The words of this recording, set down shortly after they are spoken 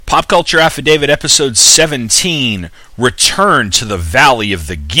Pop Culture Affidavit Episode 17, Return to the Valley of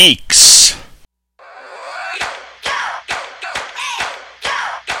the Geeks.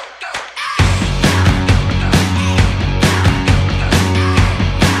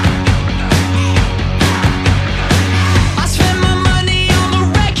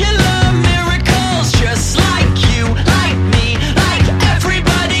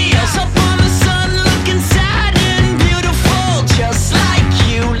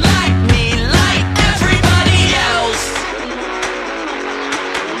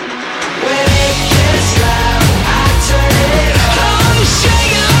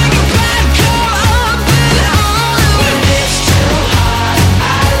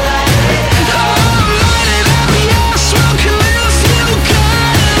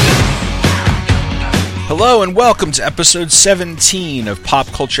 Hello and welcome to episode 17 of Pop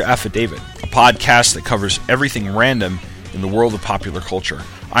Culture Affidavit, a podcast that covers everything random in the world of popular culture.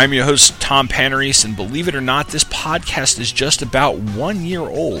 I'm your host, Tom Panarese, and believe it or not, this podcast is just about 1 year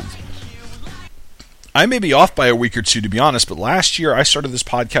old. I may be off by a week or two, to be honest, but last year I started this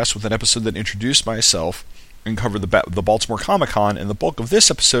podcast with an episode that introduced myself and covered the Baltimore Comic-Con, and the bulk of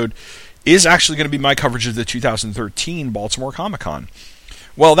this episode is actually going to be my coverage of the 2013 Baltimore Comic-Con.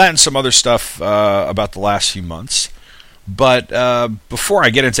 Well, that and some other stuff about the last few months. But before I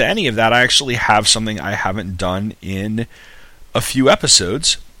get into any of that, I actually have something I haven't done in a few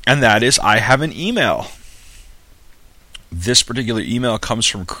episodes, and that is I have an email. This particular email comes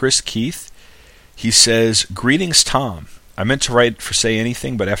from Chris Keith. He says, "Greetings, Tom. I meant to write for Say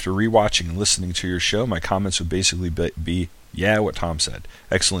Anything, but after rewatching and listening to your show, my comments would basically be yeah, what Tom said.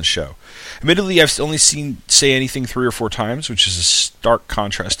 Excellent show. Admittedly, I've only seen Say Anything 3 or 4 times, which is a stark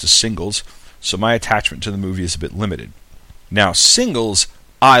contrast to Singles, so my attachment to the movie is a bit limited. Now, Singles,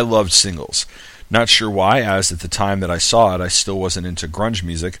 I loved Singles. Not sure why, as at the time that I saw it, I still wasn't into grunge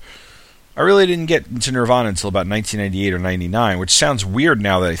music. I really didn't get into Nirvana until about 1998 or 99, which sounds weird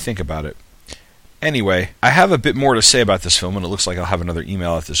now that I think about it. Anyway, I have a bit more to say about this film, and it looks like I'll have another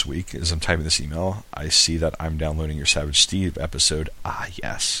email out this week. As I'm typing this email, I see that I'm downloading your Savage Steve episode. Ah,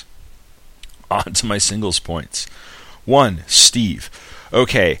 yes. On to my Singles points. 1. Steve.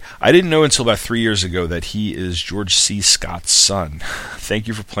 Okay, I didn't know until about 3 years ago that he is George C. Scott's son. Thank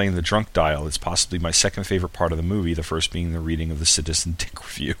you for playing the drunk dial. It's possibly my second favorite part of the movie, the first being the reading of the Citizen Dick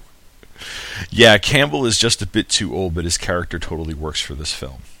review. Yeah, Campbell is just a bit too old, but his character totally works for this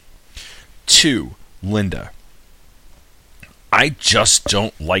film. 2. Linda. I just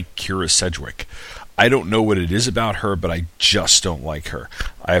don't like Kyra Sedgwick. I don't know what it is about her, but I just don't like her.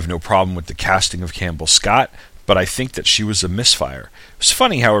 I have no problem with the casting of Campbell Scott, but I think that she was a misfire. It was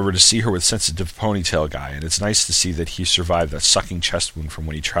funny, however, to see her with Sensitive Ponytail Guy, and it's nice to see that he survived that sucking chest wound from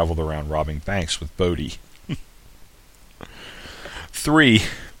when he traveled around robbing banks with Bodhi. 3.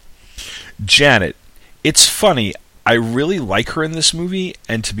 Janet. It's funny, I really like her in this movie,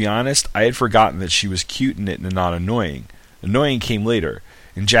 and to be honest, I had forgotten that she was cute in it and not annoying. Annoying came later,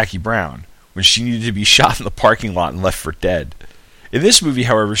 in Jackie Brown, when she needed to be shot in the parking lot and left for dead. In this movie,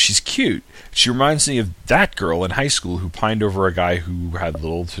 however, she's cute. She reminds me of that girl in high school who pined over a guy who had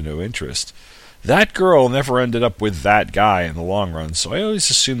little to no interest. That girl never ended up with that guy in the long run, so I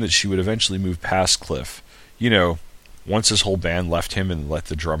always assumed that she would eventually move past Cliff. You know, once his whole band left him and let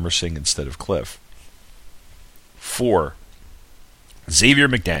the drummer sing instead of Cliff. 4. Xavier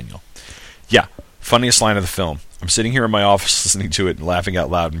McDaniel. Yeah, funniest line of the film. I'm sitting here in my office listening to it and laughing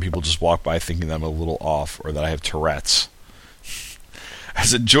out loud, and people just walk by thinking that I'm a little off or that I have Tourette's.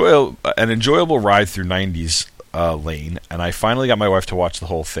 As an enjoyable ride through 90s lane, and I finally got my wife to watch the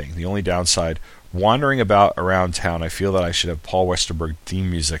whole thing. The only downside, wandering around town, I feel that I should have Paul Westerberg theme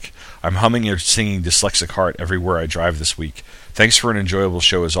music. I'm humming or singing Dyslexic Heart everywhere I drive this week. Thanks for an enjoyable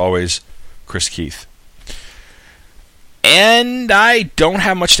show as always, Chris Keith. And I don't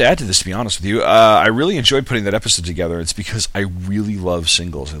have much to add to this, to be honest with you. I really enjoyed putting that episode together. It's because I really love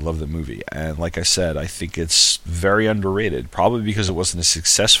Singles. I love the movie. And like I said, I think it's very underrated. Probably because it wasn't as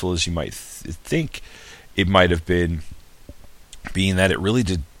successful as you might think it might have been, being that it really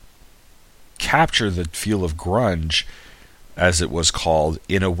did capture the feel of grunge, as it was called,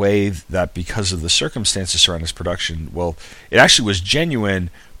 in a way that, because of the circumstances surrounding this production, well, it actually was genuine.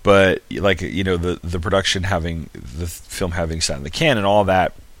 But, like, you know, the production having, the film having sat in the can and all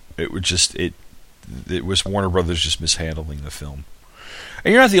that, it was Warner Brothers just mishandling the film.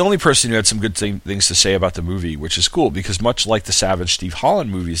 And you're not the only person who had some good things to say about the movie, which is cool, because much like the Savage Steve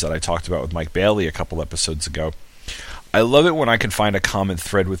Holland movies that I talked about with Mike Bailey a couple episodes ago, I love it when I can find a common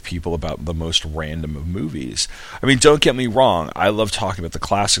thread with people about the most random of movies. I mean, don't get me wrong, I love talking about the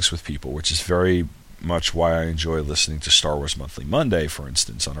classics with people, which is very much why I enjoy listening to Star Wars Monthly Monday, for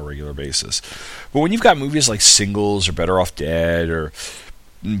instance, on a regular basis. But when you've got movies like Singles or Better Off Dead, or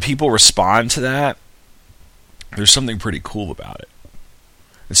people respond to that, there's something pretty cool about it.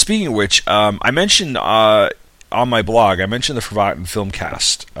 And speaking of which, I mentioned on my blog, I mentioned the Forgotten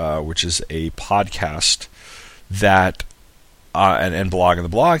Filmcast, which is a podcast that and blog. And the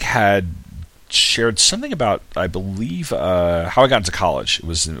blog had shared something about, I believe, how I got into college. It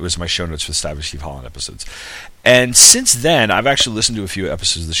was my show notes for the Stabbing Steve Holland episodes. And since then, I've actually listened to a few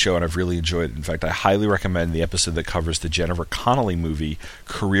episodes of the show, and I've really enjoyed it. In fact, I highly recommend the episode that covers the Jennifer Connelly movie,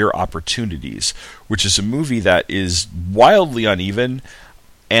 Career Opportunities, which is a movie that is wildly uneven,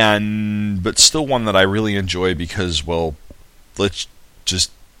 but still one that I really enjoy because, well, let's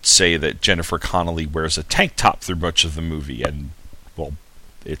just say that Jennifer Connelly wears a tank top through much of the movie, and, well,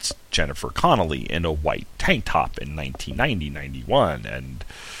 it's Jennifer Connelly in a white tank top in 1990-91, and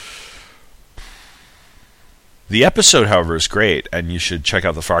the episode, however, is great, and you should check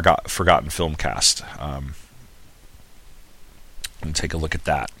out the Forgotten Filmcast and take a look at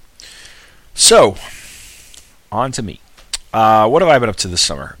that. So, on to me. What have I been up to this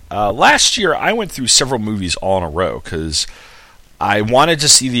summer? Last year, I went through several movies all in a row, because I wanted to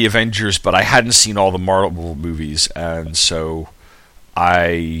see the Avengers, but I hadn't seen all the Marvel movies, and so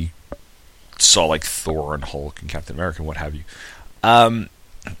I saw like Thor and Hulk and Captain America and what have you.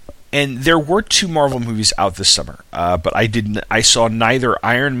 And there were 2 Marvel movies out this summer, but I saw neither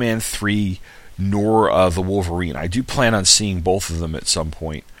Iron Man 3 nor The Wolverine. I do plan on seeing both of them at some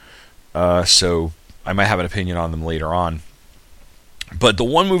point, so I might have an opinion on them later on. But the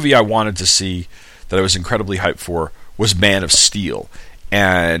one movie I wanted to see that I was incredibly hyped for was Man of Steel.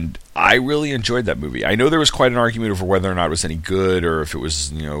 And I really enjoyed that movie. I know there was quite an argument over whether or not it was any good, or if it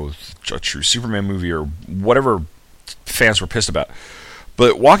was, a true Superman movie, or whatever fans were pissed about.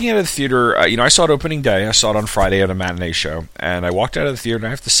 But walking out of the theater, I saw it opening day. I saw it on Friday at a matinee show. And I walked out of the theater, and I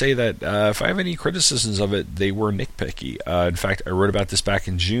have to say that if I have any criticisms of it, they were nitpicky. In fact, I wrote about this back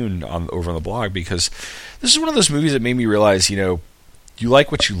in June over on the blog, because this is one of those movies that made me realize, you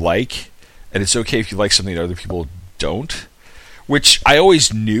like what you like, and it's okay if you like something that other people don't. Which I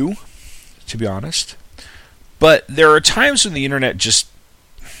always knew, to be honest. But there are times when the internet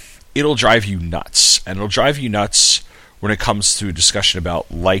it'll drive you nuts. And it'll drive you nuts when it comes to a discussion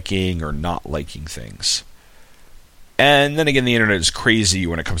about liking or not liking things. And then again, the internet is crazy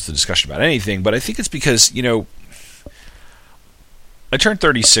when it comes to discussion about anything. But I think it's because, I turned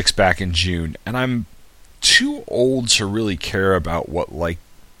 36 back in June, and I'm too old to really care about what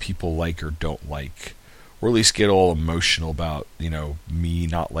people like or don't like. Or at least get all emotional about, me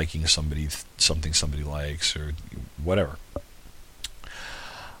not liking something somebody likes, or whatever.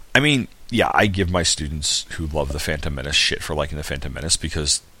 I mean, yeah, I give my students who love The Phantom Menace shit for liking The Phantom Menace,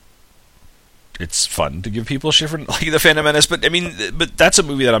 because it's fun to give people shit for liking The Phantom Menace, but that's a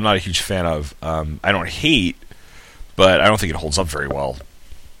movie that I'm not a huge fan of. I don't hate, but I don't think it holds up very well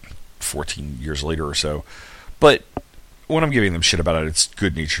 14 years later or so. But when I'm giving them shit about it, it's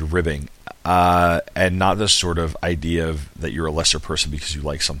good-natured ribbing. And not this sort of idea that you're a lesser person because you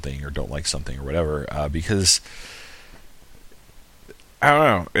like something or don't like something or whatever. Because, I don't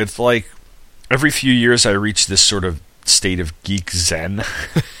know, it's like every few years I reach this sort of state of geek zen.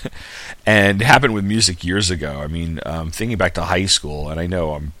 And it happened with music years ago. I mean, thinking back to high school, and I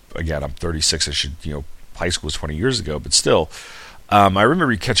know I'm 36, I should, high school was 20 years ago, but still, I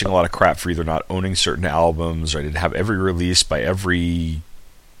remember catching a lot of crap for either not owning certain albums, or I didn't have every release by every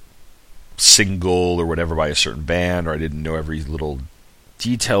single or whatever by a certain band, or I didn't know every little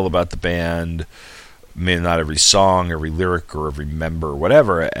detail about the band, maybe not every song, every lyric, or every member, or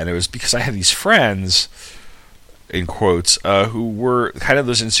whatever. And it was because I had these friends, in quotes, who were kind of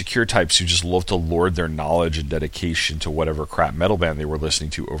those insecure types who just loved to lord their knowledge and dedication to whatever crap metal band they were listening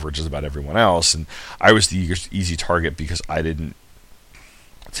to over just about everyone else. And I was the easy target because I didn't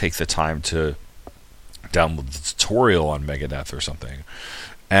take the time to download the tutorial on Megadeth or something.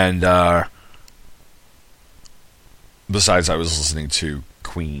 And besides, I was listening to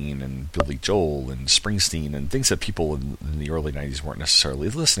Queen and Billy Joel and Springsteen and things that people in the early 90s weren't necessarily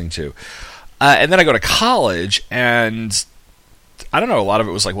listening to. And then I go to college, and I don't know, a lot of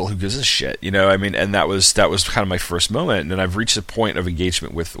it was like, well, who gives a shit? And that was kind of my first moment. And then I've reached a point of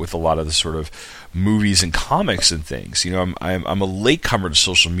engagement with a lot of the sort of movies and comics and things. I'm a latecomer to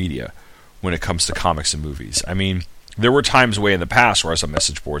social media when it comes to comics and movies. I mean, there were times way in the past where I was on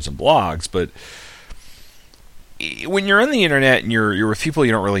message boards and blogs, but when you're on the internet and you're with people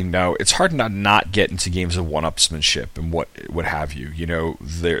you don't really know, it's hard to not get into games of one-upsmanship and what have you.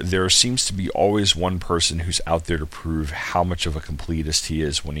 There seems to be always one person who's out there to prove how much of a completist he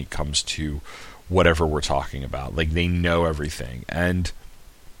is when it comes to whatever we're talking about. Like, they know everything. And,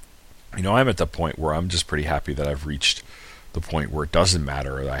 I'm at the point where I'm just pretty happy that I've reached the point where it doesn't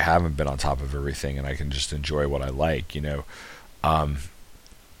matter, or I haven't been on top of everything, and I can just enjoy what I like.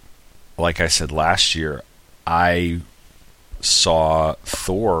 Like I said last year, I saw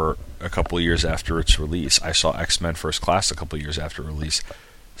Thor a couple of years after its release. I saw X-Men First Class a couple of years after release.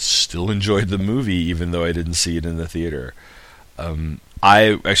 Still enjoyed the movie, even though I didn't see it in the theater.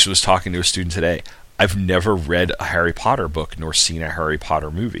 I actually was talking to a student today. I've never read a Harry Potter book nor seen a Harry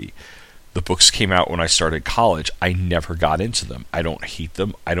Potter movie. The books came out when I started college. I never got into them. I don't hate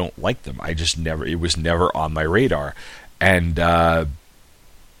them. I don't like them. It was never on my radar. And I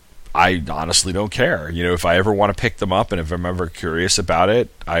honestly don't care. If I ever want to pick them up and if I'm ever curious about it,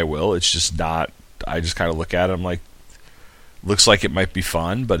 I will. It's just not, I just kind of look at it, I'm like, looks like it might be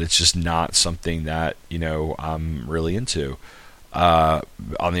fun, but it's just not something that, I'm really into. On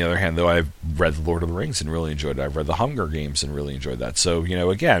the other hand, though, I've read The Lord of the Rings and really enjoyed it. I've read The Hunger Games and really enjoyed that. So,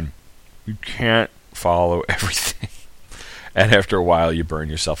 again, you can't follow everything. And after a while, you burn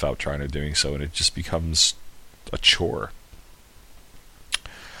yourself out trying to doing so, and it just becomes a chore.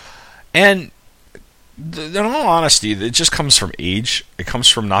 And in all honesty, it just comes from age. It comes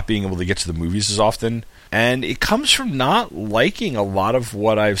from not being able to get to the movies as often. And it comes from not liking a lot of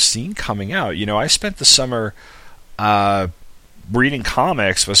what I've seen coming out. I spent the summer reading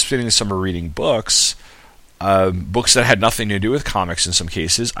comics, but spending the summer reading books. Books that had nothing to do with comics in some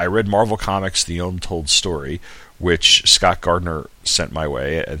cases. I read Marvel Comics, The Untold Story, which Scott Gardner sent my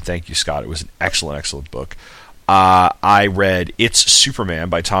way. And thank you, Scott. It was an excellent, excellent book. I read It's Superman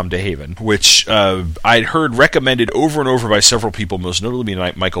by Tom DeHaven, which I'd heard recommended over and over by several people, most notably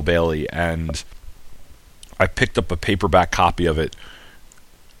Michael Bailey, and I picked up a paperback copy of it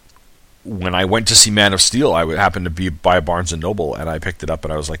when I went to see Man of Steel. I happened to be by Barnes & Noble, and I picked it up,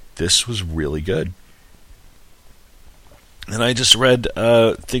 and I was like, this was really good. And I just read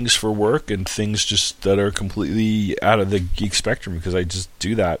things for work and things just that are completely out of the geek spectrum, because I just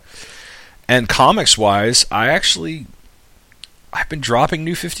do that. And comics-wise, I've been dropping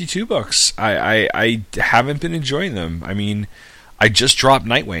New 52 books. I haven't been enjoying them. I mean, I just dropped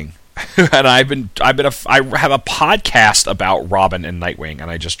Nightwing, and I have a podcast about Robin and Nightwing, and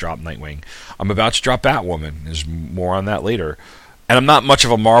I just dropped Nightwing. I'm about to drop Batwoman. There's more on that later. And I'm not much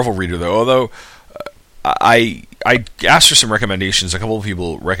of a Marvel reader, though. Although I asked for some recommendations. A couple of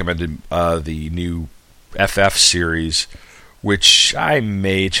people recommended the new FF series, which I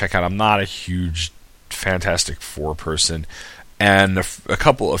may check out. I'm not a huge Fantastic Four person, and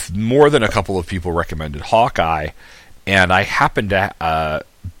more than a couple of people recommended Hawkeye, and I happened to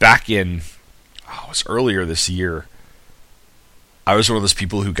back in, it was earlier this year, I was one of those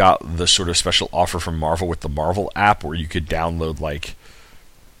people who got the sort of special offer from Marvel with the Marvel app, where you could download like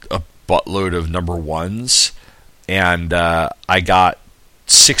a buttload of number ones, and I got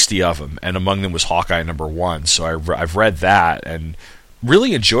 60 of them, and among them was Hawkeye number 1. So I've read that and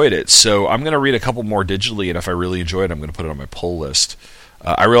really enjoyed it. So I'm going to read a couple more digitally, and if I really enjoy it, I'm going to put it on my pull list.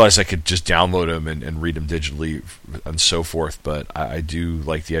 I realized I could just download them and read them digitally and so forth, but I do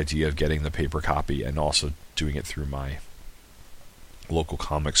like the idea of getting the paper copy and also doing it through my local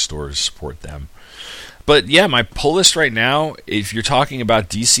comic stores, support them. But yeah, my pull list right now, if you're talking about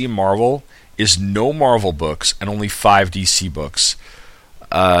DC and Marvel, is no Marvel books and only 5 DC books.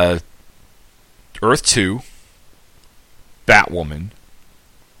 Earth 2, Batwoman,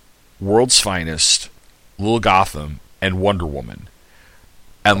 World's Finest, Little Gotham, and Wonder Woman.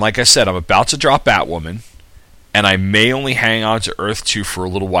 And like I said, I'm about to drop Batwoman, and I may only hang on to Earth 2 for a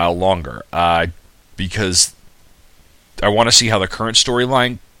little while longer, because I want to see how the current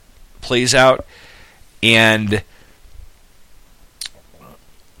storyline plays out, and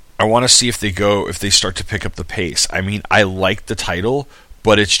I want to see if they start to pick up the pace. I mean, I like the title,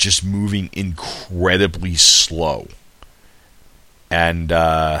 but it's just moving incredibly slow, and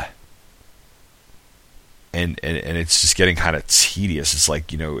it's just getting kind of tedious. It's like,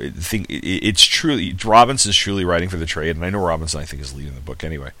 it's truly, Robinson's truly writing for the trade, and I know Robinson, I think, is leading the book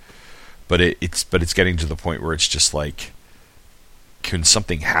anyway. But it's getting to the point where it's just like, can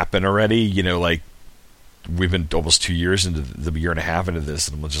something happen already? Like, we've been almost 2 years into the year and a half into this,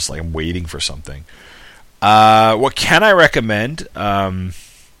 and I'm just like, I'm waiting for something. What can I recommend? The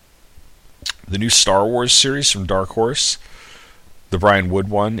new Star Wars series from Dark Horse. The Brian Wood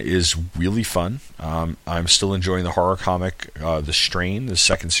one is really fun. I'm still enjoying the horror comic, The Strain. The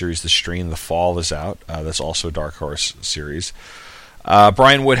second series, The Strain, The Fall, is out. That's also a Dark Horse series.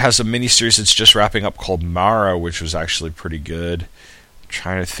 Brian Wood has a miniseries that's just wrapping up called Mara, which was actually pretty good. I'm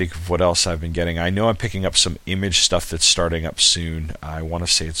trying to think of what else I've been getting. I know I'm picking up some Image stuff that's starting up soon. I want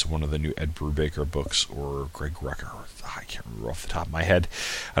to say it's one of the new Ed Brubaker books or Greg Rucka. I can't remember off the top of my head.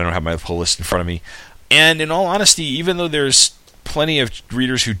 I don't have my whole list in front of me. And in all honesty, even though there's plenty of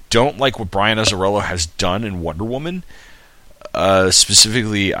readers who don't like what Brian Azzarello has done in Wonder Woman,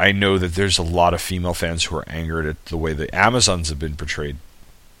 specifically, I know that there's a lot of female fans who are angered at the way the Amazons have been portrayed.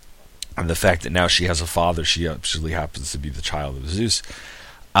 And the fact that now she has a father, she actually happens to be the child of Zeus.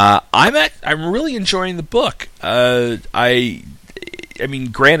 I'm really enjoying the book. I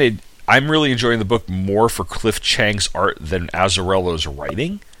mean, granted, I'm really enjoying the book more for Cliff Chiang's art than Azzarello's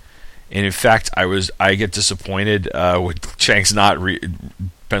writing. And in fact, I get disappointed when Chiang's not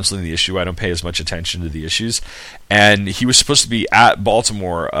penciling the issue. I don't pay as much attention to the issues. And he was supposed to be at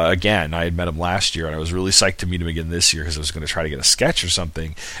Baltimore again. I had met him last year, and I was really psyched to meet him again this year because I was going to try to get a sketch or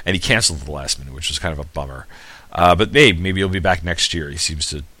something. And he canceled at the last minute, which was kind of a bummer. But maybe he'll be back next year. He seems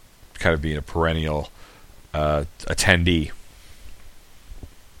to kind of be a perennial attendee.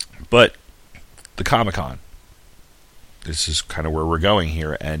 But the Comic-Con. This is kind of where we're going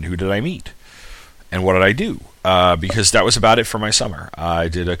here. And who did I meet? And what did I do? Because that was about it for my summer. I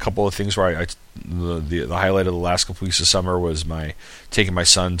did a couple of things where the highlight of the last couple weeks of summer was taking my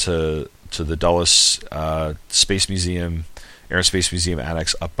son to the Dulles Space Museum, Air and Space Museum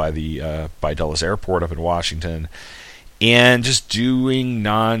Annex up by Dulles Airport up in Washington, and just doing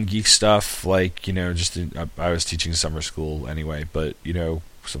non-geek stuff like, I was teaching summer school anyway, but,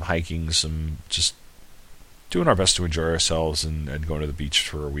 some hiking, some just doing our best to enjoy ourselves and going to the beach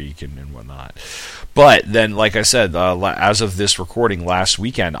for a week and whatnot. But then, like I said, as of this recording, last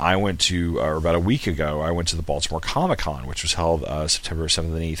weekend, or about a week ago, I went to the Baltimore Comic-Con, which was held September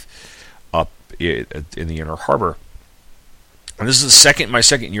 7th and 8th up in the Inner Harbor. And this is my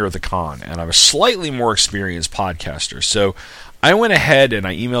second year at the con, and I'm a slightly more experienced podcaster. So I went ahead and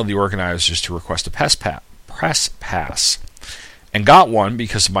I emailed the organizers to request a press pass. And got one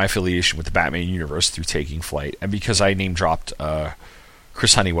because of my affiliation with the Batman universe through Taking Flight, and because I name-dropped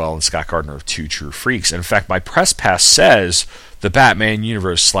Chris Honeywell and Scott Gardner of Two True Freaks. And in fact, my press pass says the Batman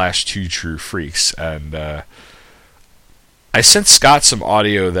universe / Two True Freaks. And I sent Scott some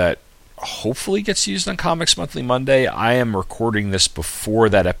audio that hopefully gets used on Comics Monthly Monday. I am recording this before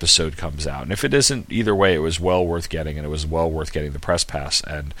that episode comes out. And if it isn't, either way, it was well worth getting, and it was well worth getting the press pass.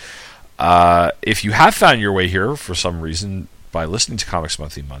 And if you have found your way here for some reason, by listening to Comics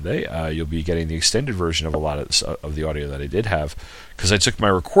Monthly Monday, you'll be getting the extended version of a lot of the audio that I did have, because I took my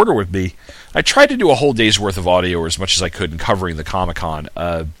recorder with me. I tried to do a whole day's worth of audio, or as much as I could, in covering the Comic-Con.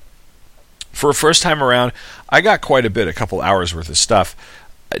 For a first time around, I got quite a couple hours worth of stuff.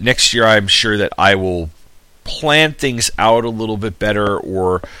 Next year, I'm sure that I will plan things out a little bit better,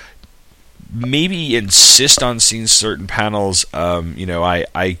 or maybe insist on seeing certain panels.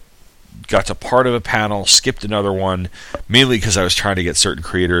 I got to part of a panel, skipped another one, mainly because I was trying to get certain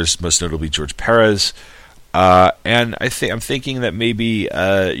creators, most notably George Perez. And I'm thinking that maybe,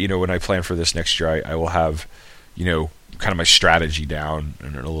 when I plan for this next year, I will have, kind of my strategy down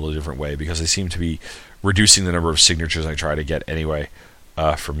in a little different way, because I seem to be reducing the number of signatures I try to get anyway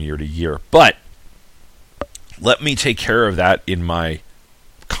from year to year. But let me take care of that in my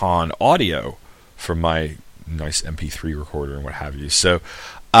con audio from my nice MP3 recorder and what have you. So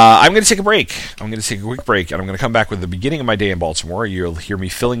I'm going to take a break. I'm going to take a quick break, and I'm going to come back with the beginning of my day in Baltimore. You'll hear me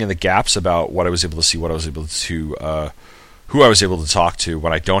filling in the gaps about what I was able to see, what I was able to, who I was able to talk to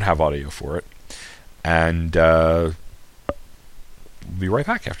when I don't have audio for it. And we'll be right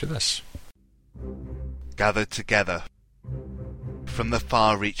back after this. Gathered together from the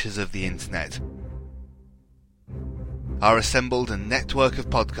far reaches of the internet are assembled a network of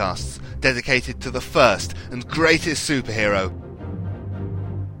podcasts dedicated to the first and greatest superhero,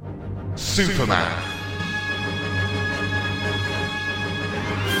 Superman.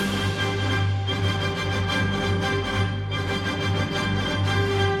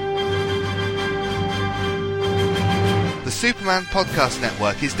 The Superman Podcast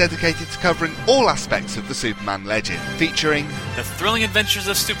Network is dedicated to covering all aspects of the Superman legend, featuring The Thrilling Adventures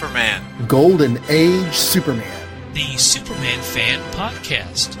of Superman, Golden Age Superman, the Superman Fan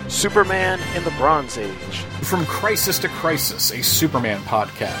Podcast, Superman in the Bronze Age, From Crisis to Crisis, a Superman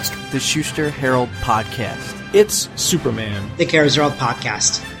podcast, the Schuster Herald Podcast, It's Superman, the Carousel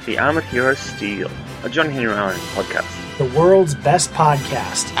Podcast, the Armored Hero Steel, a John Henry Allen podcast, the world's best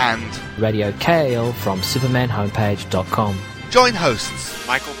podcast, and Radio KL from SupermanHomepage.com. Join hosts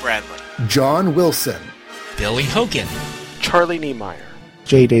Michael Bradley, John Wilson, Billy Hogan, Charlie Niemeyer,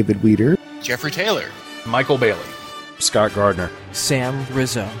 J. David Weeder, Jeffrey Taylor, Michael Bailey, Scott Gardner, Sam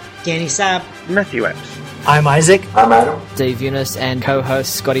Rizzo, Danny Sapp, Matthew Epps, I'm Isaac. I'm Adam. Steve Eunice and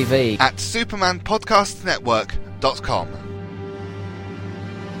co-host Scotty V. At supermanpodcastnetwork.com.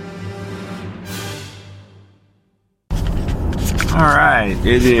 Alright,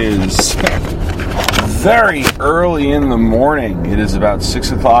 it is very early in the morning. It is about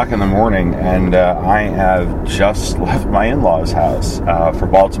 6 o'clock in the morning, and I have just left my in-laws' house for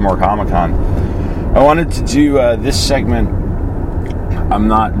Baltimore Comic-Con. I wanted to do this segment. I'm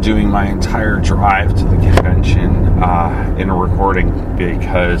not doing my entire drive to the convention in a recording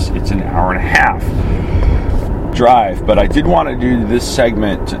because it's an hour and a half drive, but I did want to do this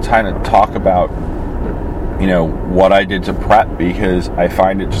segment to kind of talk about what I did to prep, because I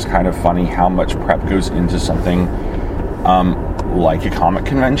find it just kind of funny how much prep goes into something like a comic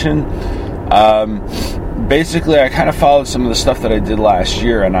convention. Basically, I kind of followed some of the stuff that I did last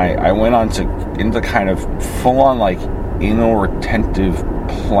year, and I went into kind of full-on inattentive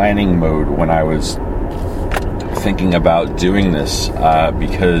planning mode when I was thinking about doing this,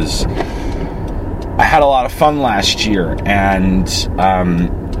 because I had a lot of fun last year, and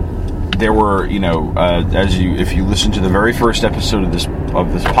there were, if you listen to the very first episode of this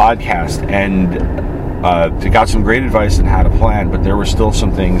podcast, and they got some great advice on how to plan, but there were still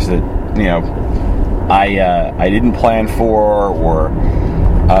some things that I didn't plan for, or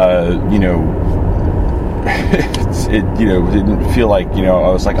it didn't feel like I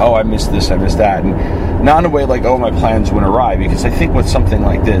was like, oh, I missed this, I missed that, and not in a way like, oh, my plans went awry, because I think with something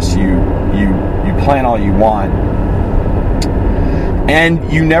like this, you plan all you want,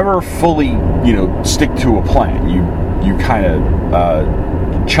 and you never fully, stick to a plan. You kind of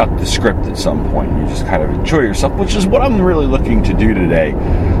chuck the script at some point. You just kind of enjoy yourself, which is what I'm really looking to do today.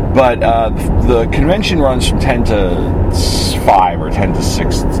 But the convention runs from 10 to 5 or 10 to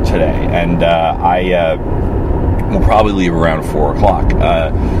 6 today, and I will probably leave around 4 o'clock.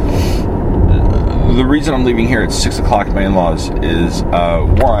 The reason I'm leaving here at 6 o'clock at my in-laws is,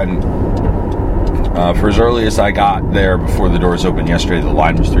 one, for as early as I got there before the doors opened yesterday, the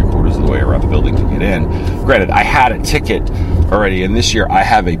line was 3/4 of the way around the building to get in. Granted, I had a ticket already, and this year I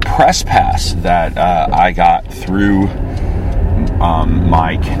have a press pass that I got through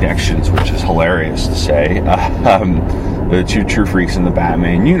my connections, which is hilarious to say. The two True Freaks in the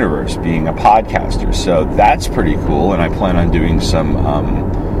Batman universe, being a podcaster. So that's pretty cool, and I plan on doing some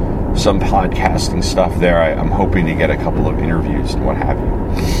podcasting stuff there. I'm hoping to get a couple of interviews and what have you.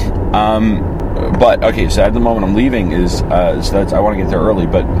 But okay, so at the moment I'm leaving is that's I want to get there early,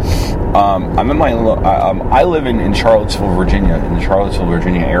 but I'm in my I live in Charlottesville, Virginia, in the Charlottesville,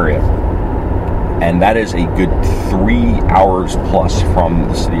 Virginia area, and that is a good 3 hours plus from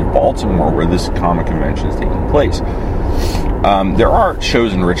the city of Baltimore, where this comic convention is taking place. There are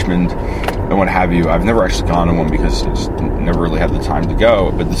shows in Richmond and what have you. I've never actually gone to one because I just never really had the time to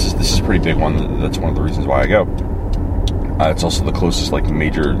go, but this is a pretty big one. That's one of the reasons why I go. It's also the closest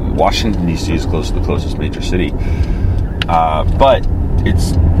major. Washington D.C. is close to the closest major city, but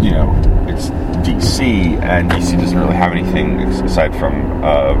it's it's D.C. and D.C. doesn't really have anything aside from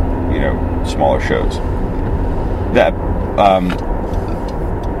smaller shows. That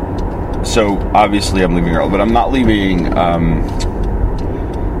so obviously I'm leaving early, but I'm not leaving.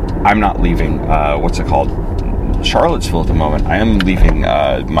 What's it called? Charlottesville at the moment. I am leaving.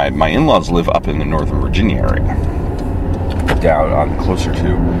 My in-laws live up in the Northern Virginia area, down on closer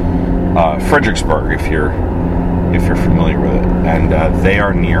to Fredericksburg, if you're familiar with it, and they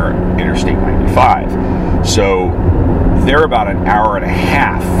are near Interstate 95. So they're about an hour and a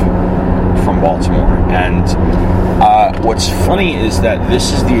half from Baltimore. And what's funny is that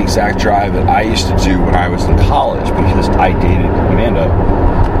this is the exact drive that I used to do when I was in college, because I dated Amanda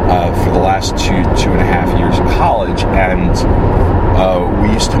for the last two and a half years of college, and we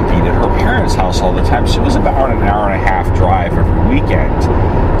used to meet at her parents' house all the time. So it was about an hour and a half drive every weekend.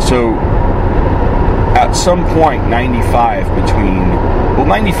 So at some point, 95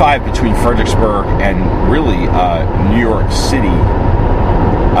 between Fredericksburg and really New York City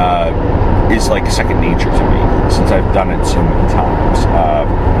is like second nature to me, since I've done it so many times.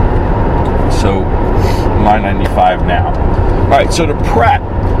 So my 95 now. All right, so to prep,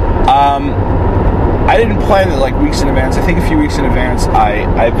 I didn't plan it weeks in advance. I think a few weeks in advance.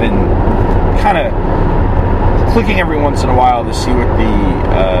 I've been kind of clicking every once in a while to see what the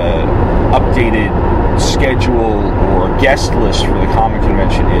updated schedule or guest list for the comic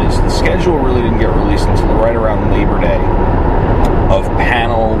convention is. The schedule really didn't get released until right around Labor Day, of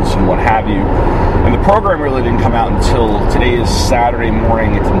panels and what have you. And the program really didn't come out until today is Saturday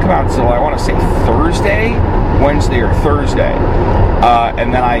morning. It didn't come out until, I want to say, Wednesday or Thursday.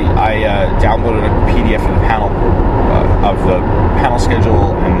 And then I downloaded a PDF of the panel of the panel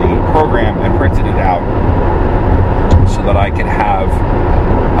schedule and the program and printed it out so that I could have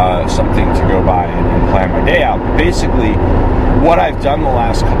something to go by and plan my day out. But basically, what I've done the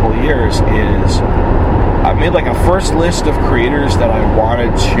last couple of years is I made like a first list of creators that I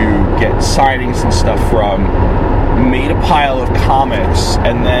wanted to get signings and stuff from, made a pile of comics,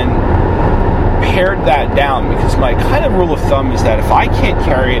 and then pared that down, because my kind of rule of thumb is that if I can't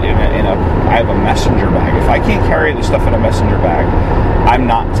carry it I have a messenger bag. If I can't carry the stuff in a messenger bag, I'm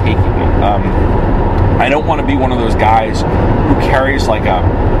not taking it. I don't want to be one of those guys who carries like a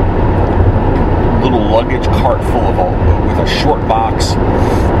little luggage cart full of with a short box.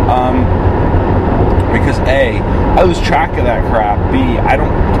 Because A, I lose track of that crap. B, I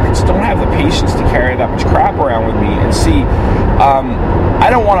just don't have the patience to carry that much crap around with me. And C, I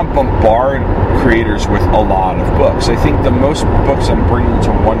don't want to bombard creators with a lot of books. I think the most books I'm bringing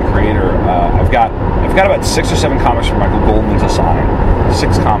to one creator, I've got about 6 or 7 comics from Michael Goldman to sign.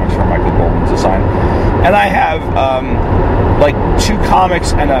 6 comics from Michael Goldman to sign, and I have like 2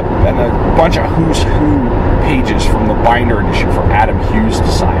 comics and a bunch of Who's Who pages from the binder edition for Adam Hughes to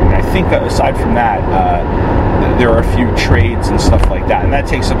sign. And I think that aside from that, there are a few trades and stuff like that, and that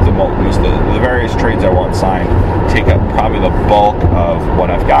takes up the various trades I want signed take up probably the bulk of what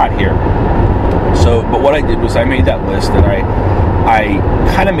I've got here. So, but what I did was I made that list, and I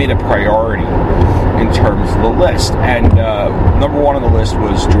kind of made a priority in terms of the list. And number 1 on the list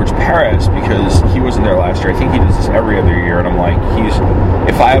was George Perez, because he wasn't there last year. I think he does this every other year, and I'm like,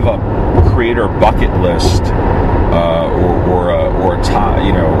 if I have a creator bucket list or a top,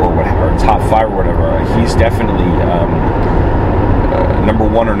 or whatever, top 5 or whatever, he's definitely number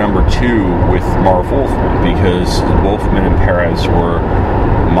 1 or number 2 with Marv Wolfman, because Wolfman and Perez were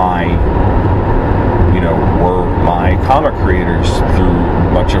my comic creators through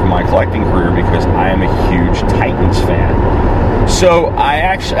much of my collecting career, because I am a huge Titans fan. So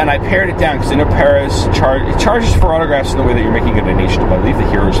I pared it down, because I know Perez charges for autographs in the way that you're making a donation to, I believe, the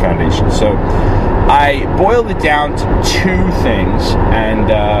Heroes Foundation. So I boiled it down to 2 things,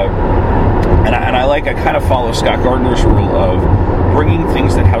 and I kind of follow Scott Gardner's rule of bringing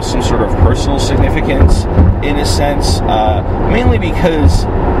things that have some sort of personal significance, in a sense, mainly because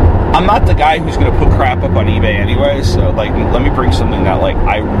I'm not the guy who's going to put crap up on eBay anyway, so let me bring something that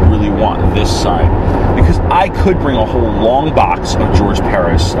I really want this signed, because I could bring a whole long box of George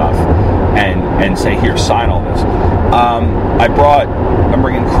Perez stuff and say, here, sign all this. I'm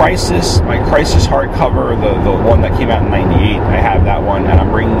bringing Crisis, my Crisis hardcover, the one that came out in '98. I have that one, and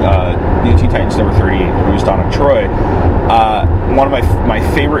I'm bringing New Teen Titans number 38, Who's Donna Troy. One of my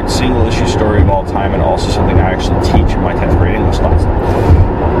favorite single issue story of all time, and also something I actually teach in my 10th grade English class.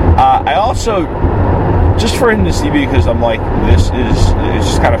 I also, just for him to see, because I'm like, it's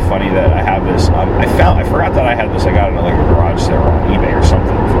just kind of funny that I have this. I forgot that I had this. I got it in like a garage sale on eBay or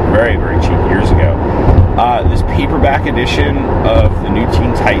something for very, very cheap years ago. This paperback edition of the New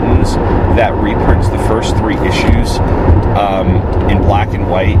Teen Titans that reprints the first 3 issues in black and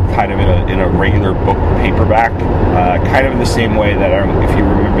white, kind of in a regular book paperback, kind of in the same way that, if you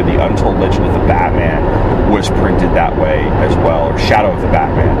remember, the Untold Legend of the Batman was printed that way as well, or Shadow of the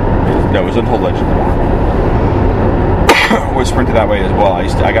Batman. It was Untold Legend of the Batman. Was printed that way as well. I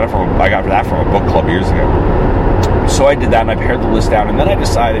got that from a book club years ago. So I did that, and I pared the list down, and then I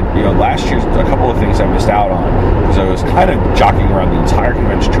decided, last year, a couple of things I missed out on, because I was kind of jockeying around the entire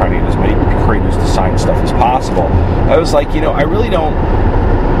convention trying to get as many creators to sign stuff as possible. I was like, I really don't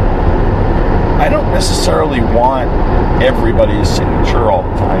necessarily want everybody's signature all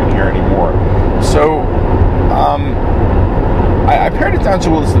the time here anymore. So, I pared it down to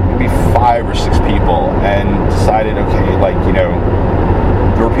maybe 5 or 6 people, and decided, okay,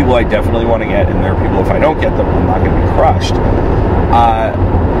 there are people I definitely want to get, and there are people, if I don't get them, I'm not going to be crushed.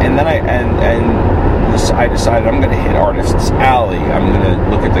 And then I decided I'm going to hit Artist's Alley. I'm going to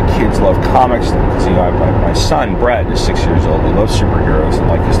look at the Kids Love Comics thing, because my son Brett is 6 years old. He loves superheroes, and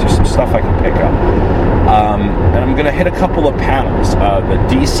because there's some stuff I can pick up. And I'm going to hit a couple of panels. The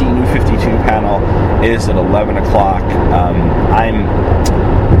DC New 52 panel is at 11 o'clock.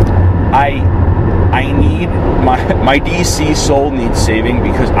 I need my DC soul needs saving,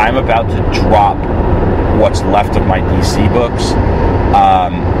 because I'm about to drop what's left of my DC books.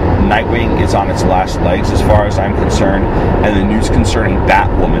 Nightwing is on its last legs as far as I'm concerned, and the news concerning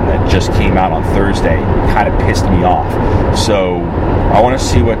Batwoman that just came out on Thursday kind of pissed me off. So I want to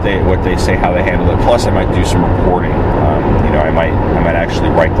see what they say, how they handle it. Plus, I might do some reporting. I might actually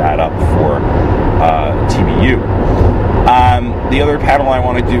write that up for TBU. the other panel I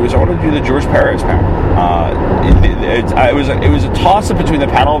want to do is I want to do the George Perez panel. It was a toss-up between the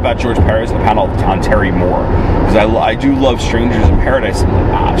panel about George Perez and the panel on Terry Moore, because I do love Strangers in Paradise. And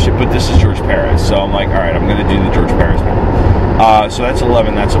I should put this as George Perez, so I'm like, all right, I'm going to do the George Perez panel. So that's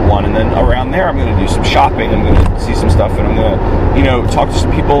 11, that's at 1, and then around there I'm going to do some shopping, I'm going to see some stuff, and I'm going to, talk to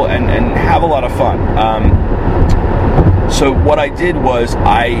some people and have a lot of fun. So what I did was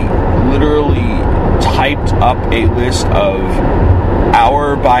I literally typed up a list of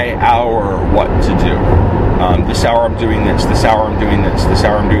hour by hour what to do. This hour I'm doing this, this hour I'm doing this, this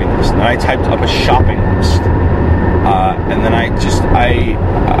hour I'm doing this. And then I typed up a shopping list. And then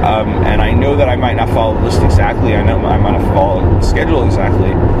and I know that I might not follow the list exactly. I know I might not follow the schedule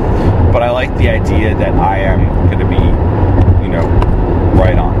exactly. But I like the idea that I am going to be,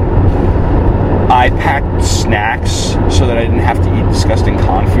 right on. I packed snacks so that I didn't have to eat disgusting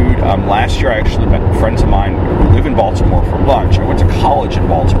con food. Last year, I actually met friends of mine who live in Baltimore for lunch. I went to college in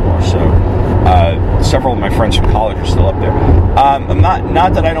Baltimore, so several of my friends from college are still up there.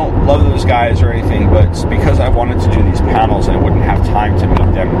 Not that I don't love those guys or anything, but it's because I wanted to do these panels and I wouldn't have time to meet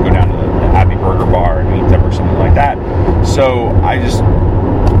them and go down to the Abbey Burger Bar and meet them or something like that. So I just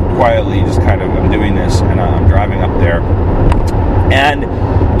quietly I'm doing this, and I'm driving up there. And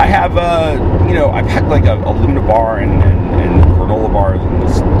I have, I packed like a Luna bar and granola bars and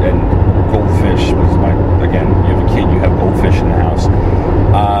goldfish. You have a kid, you have goldfish in the house.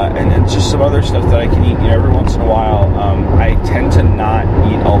 And then just some other stuff that I can eat, every once in a while. I tend to not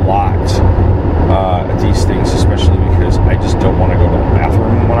eat a lot at these things, especially because I just don't want to go to the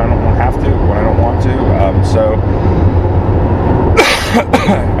bathroom when I don't want to. So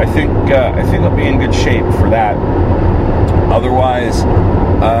I think I'll be in good shape for that. Otherwise,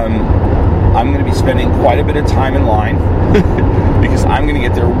 I'm going to be spending quite a bit of time in line because I'm going to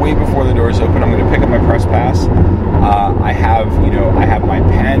get there way before the doors open. I'm going to pick up my press pass. I have my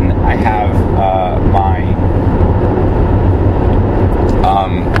pen. I have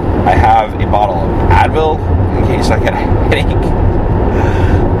I have a bottle of Advil in case I get a headache.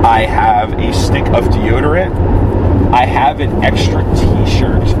 I have a stick of deodorant. I have an extra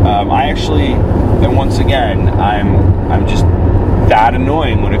T-shirt. And once again, I'm just that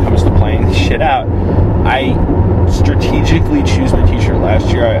annoying when it comes to playing this shit out. I strategically choose my T-shirt.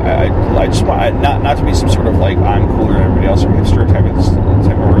 Last year, I just want not to be some sort of like I'm cooler than everybody else or hipster type of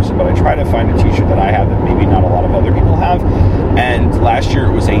person, but I try to find a T-shirt that I have that maybe not a lot of other people have. And last year,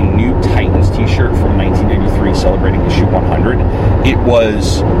 it was a new Titans T-shirt from 1993 celebrating issue 100. It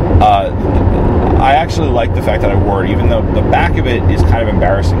was. I actually like the fact that I wore it, even though the back of it is kind of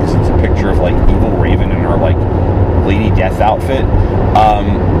embarrassing because it's a picture of like Evil Raven in her like Lady Death outfit.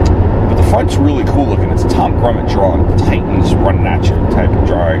 But the front's really cool looking. It's Tom Grummett drawing Titans running at you type of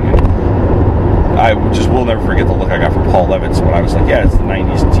drawing. And I will never forget the look I got from Paul Levitz when I was like, yeah, it's the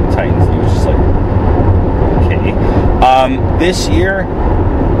 90s Teen Titans. And he was just like, okay. This year,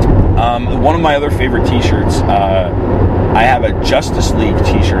 one of my other favorite T-shirts, I have a Justice League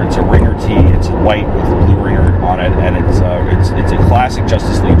T-shirt. It's a Ringer tee. It's white with blue Ringer on it, and it's a classic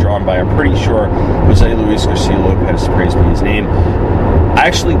Justice League drawn by, I'm pretty sure, Jose Luis Garcia Lopez, praise be his name.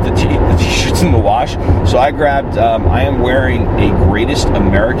 Actually, the T-shirt's in the wash, so I grabbed. I am wearing a Greatest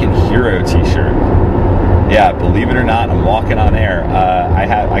American Hero T-shirt. Yeah, believe it or not, I'm walking on air.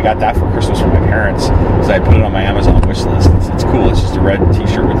 I got that for Christmas from my parents, so I put it on my Amazon wish list. It's cool. It's just a red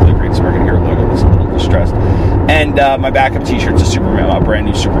T-shirt with the Greatest American Hero logo. It's a little distressed. And my backup T-shirt's a brand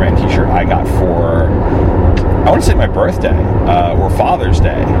new Superman T-shirt I got for, I want to say my birthday or Father's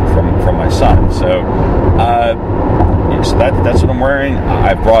Day from my son. So that's what I'm wearing.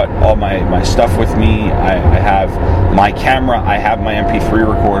 I brought all my stuff with me. I have my camera. I have my MP3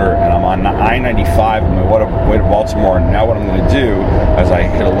 recorder, and I'm on I-95 on my way to Baltimore. And now what I'm going to do, as I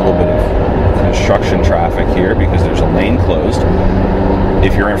hit a little bit of construction traffic here because there's a lane closed.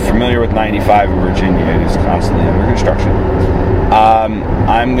 If you're familiar with 95 in Virginia, it is constantly under construction.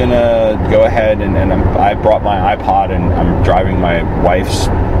 I'm going to go ahead and I brought my iPod, and I'm driving my wife's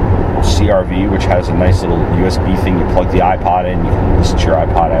CRV, which has a nice little USB thing. You plug the iPod in, you can listen to your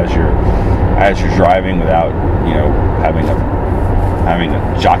iPod as you're driving without having to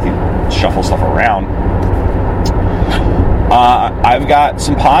jockey shuffle stuff around. I've got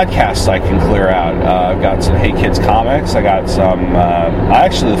some podcasts I can clear out. I've got some Hey Kids Comics. I got some.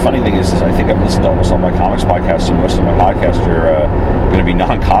 Actually, the funny thing is I think I've listened to almost all my comics podcasts, so most of my podcasts are going to be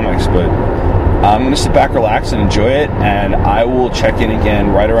non-comics, but I'm going to sit back, relax, and enjoy it, and I will check in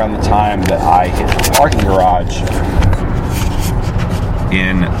again right around the time that I hit the parking garage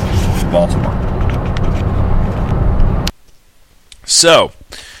in Baltimore. So,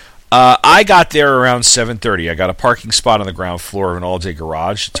 I got there around 7:30. I got a parking spot on the ground floor of an all-day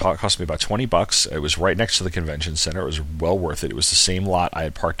garage. It cost me about $20. It was right next to the convention center. It was well worth it. It was the same lot I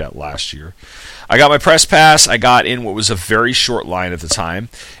had parked at last year. I got my press pass. I got in what was a very short line at the time.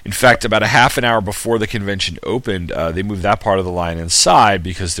 In fact, about a half an hour before the convention opened, they moved that part of the line inside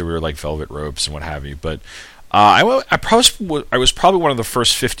because there were like velvet ropes and what have you. But I was probably one of the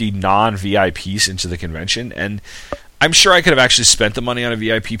first 50 non-VIPs into the convention, and I'm sure I could have actually spent the money on a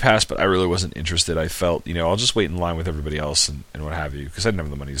VIP pass, but I really wasn't interested. I felt, I'll just wait in line with everybody else and what have you, because I didn't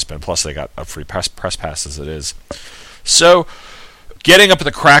have the money to spend. Plus, they got a free press pass as it is. So, getting up at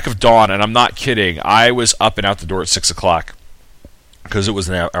the crack of dawn, and I'm not kidding, I was up and out the door at 6 o'clock, because it was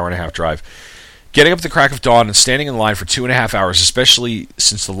an hour and a half drive. Getting up at the crack of dawn and standing in line for 2.5 hours, especially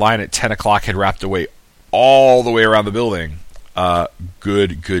since the line at 10 o'clock had wrapped away all the way around the building,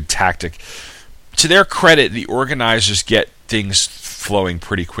 good tactic. To their credit, the organizers get things flowing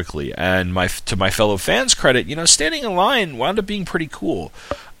pretty quickly, and to my fellow fans' credit, standing in line wound up being pretty cool.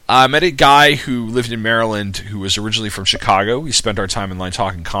 I met a guy who lived in Maryland who was originally from Chicago. We spent our time in line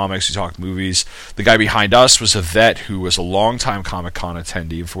talking comics, we talked movies. The guy behind us was a vet who was a longtime Comic-Con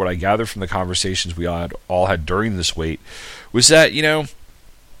attendee, and for what I gathered from the conversations we all had during this wait, was that,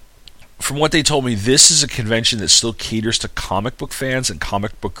 from what they told me, this is a convention that still caters to comic book fans and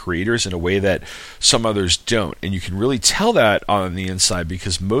comic book creators in a way that some others don't. And you can really tell that on the inside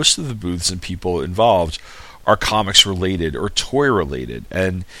because most of the booths and people involved are comics related or toy related.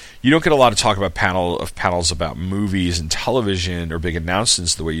 And you don't get a lot of talk about panels about movies and television or big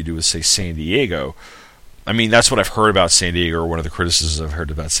announcements the way you do with, say, San Diego. I mean, that's what I've heard about San Diego, or one of the criticisms I've heard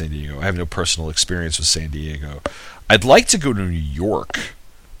about San Diego. I have no personal experience with San Diego. I'd like to go to New York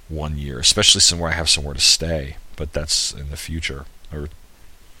one year, especially somewhere I have somewhere to stay, but that's in the future.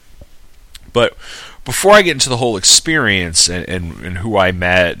 But before I get into the whole experience and who I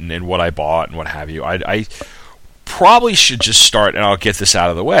met and what I bought and what have you, I probably should just start, and I'll get this out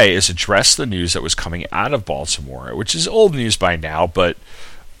of the way, is address the news that was coming out of Baltimore, which is old news by now, but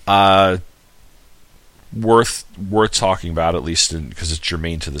worth talking about, at least because it's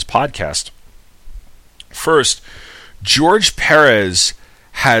germane to this podcast. First, George Perez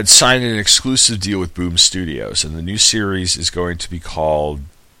had signed an exclusive deal with Boom Studios, and the new series is going to be called,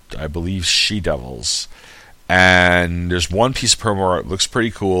 I believe, She-Devils. And there's one piece of promo art that looks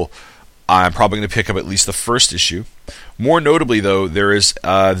pretty cool. I'm probably going to pick up at least the first issue. More notably, though, there is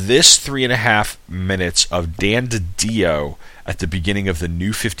this 3.5 minutes of Dan DiDio at the beginning of the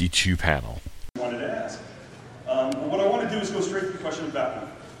New 52 panel. I wanted to ask. What I want to do is go straight to the question of Batman.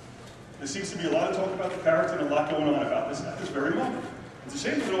 There seems to be a lot of talk about the character and a lot going on about this at this very moment. It's a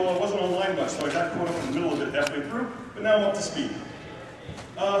shame that I wasn't online much, so I got caught up in the middle of it halfway through, but now I'm up to speed.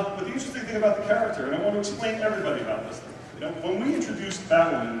 But the interesting thing about the character, and I want to explain to everybody about this thing, when we introduced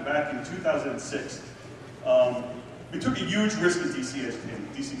Batwoman back in 2006, we took a huge risk at DC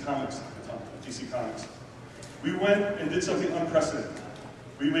Entertainment, DC Comics at the time, DC Comics. We went and did something unprecedented.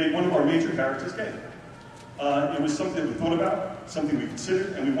 We made one of our major characters gay. It was something that we thought about, something we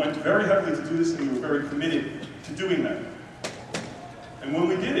considered, and we went very heavily to do this, and we were very committed to doing that. And when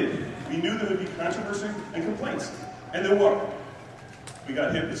we did it, we knew there would be controversy and complaints. And there were. We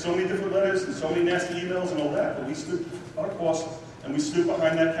got hit with so many different letters and so many nasty emails and all that, but we stood our course and we stood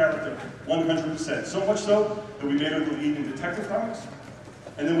behind that character 100%. So much so that we made her the lead in Detective Comics,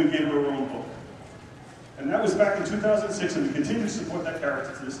 and then we gave her own book. And that was back in 2006, and we continue to support that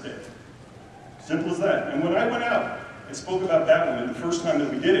character to this day. Simple as that. And when I went out and spoke about Batwoman the first time that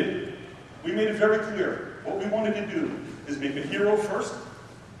we did it, we made it very clear. What we wanted to do is make a hero first,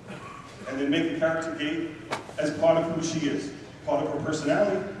 and then make the character gay as part of who she is, part of her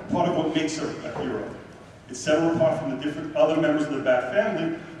personality, part of what makes her a hero. It set her apart from the different other members of the Bat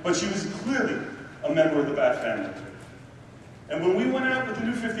family, but she was clearly a member of the Bat family. And when we went out with the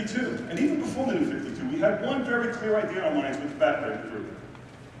New 52, and even before the New 52, we had one very clear idea in our minds with the Batman group.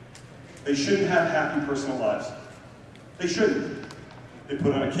 They shouldn't have happy personal lives. They shouldn't. They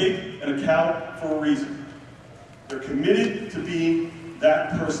put on a cape and a cowl for a reason. They're committed to being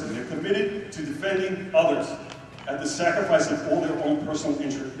that person. They're committed to defending others at the sacrifice of all their own personal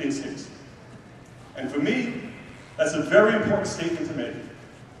instincts. And for me, that's a very important statement to make.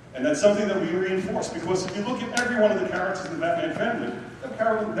 And that's something that we reinforce, because if you look at every one of the characters in the Batman family,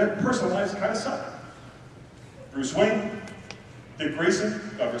 their personal lives kind of suck. Bruce Wayne, Dick Grayson,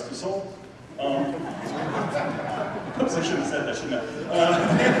 God rest his soul. Oops, I shouldn't have said that, shouldn't I?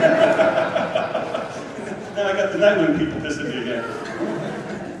 Now I got the Nightwing people pissed at me again.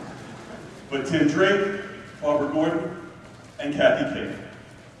 But Tim Drake, Barbara Gordon, and Kathy Kane.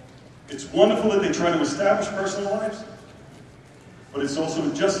 It's wonderful that they try to establish personal lives, But it's also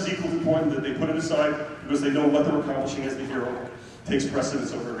just as equally important that they put it aside because they know what they're accomplishing as the hero takes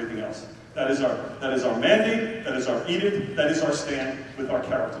precedence over everything else. That is our mandate, that is our edict, that is our stand with our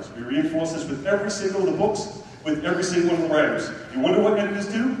characters. We reinforce this with every single of the books, with every single one of the writers. You wonder what editors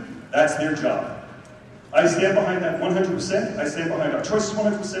do? That's their job. I stand behind that 100%, I stand behind our choices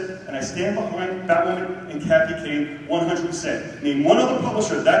 100%, and I stand behind Batwoman and Kathy Kane 100%. Name one other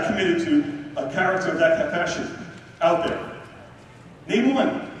publisher that committed to a character of that fashion out there. Name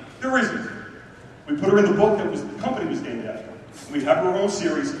one. There isn't. We put her in the book that the company was named after. We have our own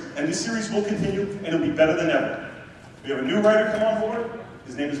series, and this series will continue, and it'll be better than ever. We have a new writer come on board.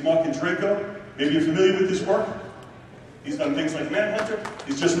 His name is Mark Andreyko. Maybe you're familiar with his work. He's done things like Manhunter.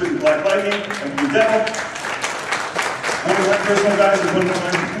 He's just written Black Lightning and Blue Devil. One of my personal guys and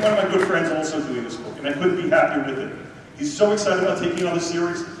one of my good friends also doing this book, and I couldn't be happier with it. He's so excited about taking on the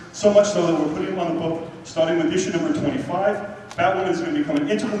series, so much so that we're putting him on the book, starting with issue number 25. Batwoman is going to become an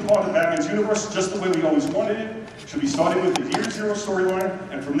integral part of Batman's universe, just the way we always wanted it. She'll be starting with the Year Zero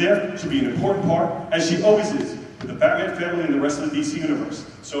storyline, and from there, she'll be an important part, as she always is, with the Batman family and the rest of the DC universe.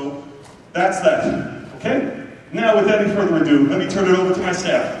 So, that's that. Okay? Now, without any further ado, let me turn it over to my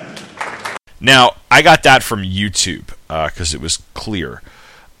staff. Now, I got that from YouTube, because it was clear.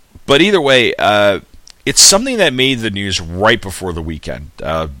 But either way, it's something that made the news right before the weekend.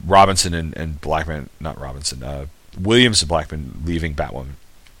 Robinson and Blackman, not Robinson, Williams and Blackman leaving Batwoman.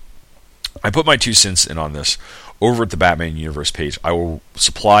 I put my 2 cents in on this over at the Batman Universe page. I will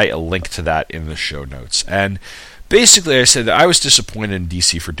supply a link to that in the show notes. And basically I said that I was disappointed in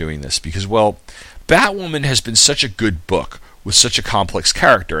DC for doing this because, well, Batwoman has been such a good book with such a complex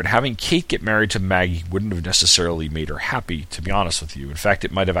character, and having Kate get married to Maggie wouldn't have necessarily made her happy, to be honest with you. In fact,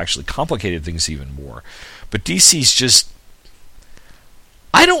 it might have actually complicated things even more. But DC's just...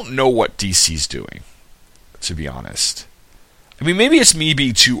 I don't know what DC's doing, to be honest. I mean, maybe it's me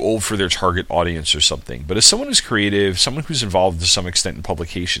being too old for their target audience or something, but as someone who's creative, someone who's involved to some extent in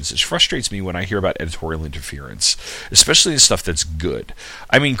publications, it frustrates me when I hear about editorial interference, especially in stuff that's good.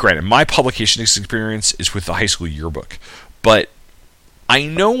 I mean, granted, my publication experience is with the high school yearbook, but I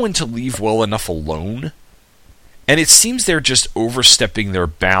know when to leave well enough alone, and it seems they're just overstepping their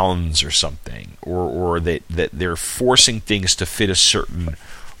bounds or something, or that they're forcing things to fit a certain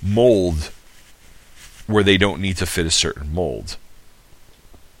mold where they don't need to fit a certain mold.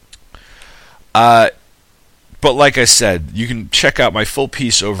 But like I said, you can check out my full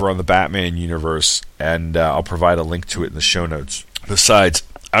piece over on the Batman Universe, and I'll provide a link to it in the show notes. Besides,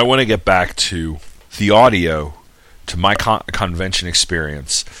 I want to get back to the audio, to my convention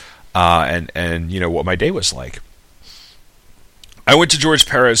experience, and you know what my day was like. I went to George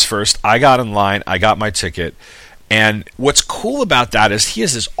Perez first. I got in line. I got my ticket. And what's cool about that is he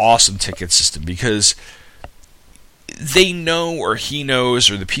has this awesome ticket system because they know, or he knows,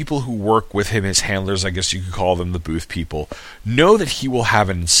 or the people who work with him, his handlers, I guess you could call them the booth people, know that he will have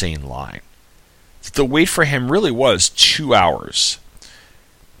an insane line. The wait for him really was 2 hours.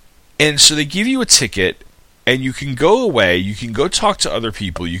 And so they give you a ticket, and you can go away, you can go talk to other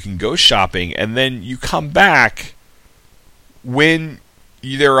people, you can go shopping, and then you come back when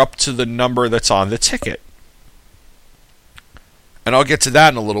they're up to the number that's on the ticket. And I'll get to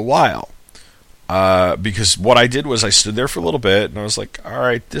that in a little while. Because what I did was I stood there for a little bit, and I was like, all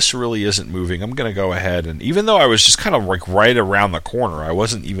right, this really isn't moving. I'm going to go ahead. And even though I was just kind of like right around the corner, I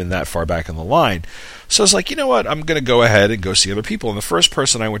wasn't even that far back in the line. So I was like, you know what? I'm going to go ahead and go see other people. And the first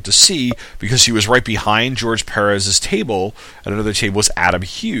person I went to see, because he was right behind George Perez's table, at another table, was Adam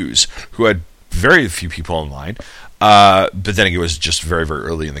Hughes, who had very few people in line. But then it was just very, very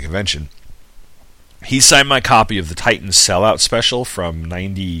early in the convention. He signed my copy of the Titans Sellout Special from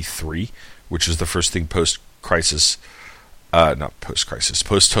 93, which was the first thing post-Crisis,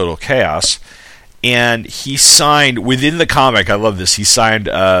 post-Total Chaos. And he signed, within the comic, I love this, he signed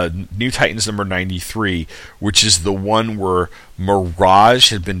New Titans number 93, which is the one where Mirage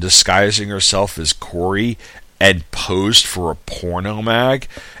had been disguising herself as Corey and posed for a porno mag.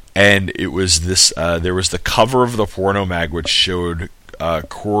 And it was this, there was the cover of the porno mag which showed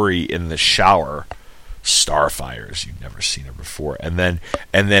Corey in the shower. Starfires, you've never seen her before, and then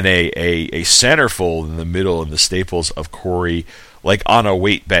a centerfold in the middle and the staples of Corey like on a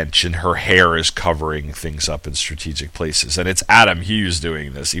weight bench, and her hair is covering things up in strategic places. And it's Adam Hughes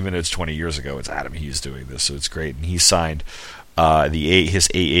doing this, even though it's 20 years ago. It's Adam Hughes doing this, so it's great. And he signed his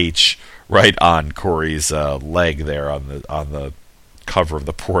AH right on Corey's leg there on the cover of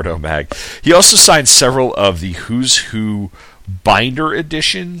the porno mag. He also signed several of the Who's Who binder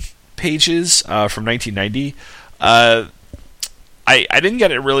edition pages from 1990. I I didn't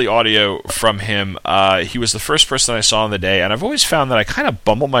get really audio from him. He was the first person I saw on the day, and I've always found that I kind of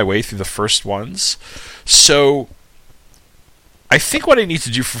bumble my way through the first ones. So I think what I need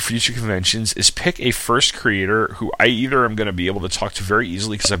to do for future conventions is pick a first creator who I either am going to be able to talk to very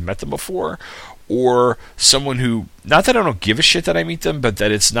easily because I've met them before, or someone who, not that I don't give a shit that I meet them, but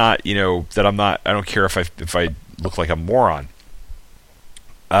that it's not, that I don't care if I look like a moron.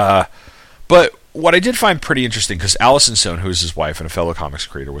 But what I did find pretty interesting, because Allison Sohn, who is his wife and a fellow comics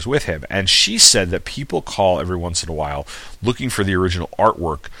creator, was with him, and she said that people call every once in a while looking for the original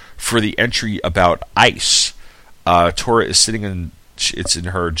artwork for the entry about Ice. Tora is sitting it's in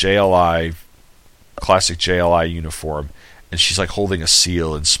her JLI, classic JLI uniform, and she's like holding a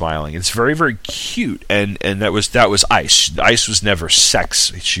seal and smiling. It's very, very cute, and that was Ice. Ice was never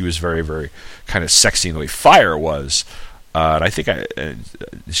sex. She was very, very kind of sexy in the way Fire was, and I think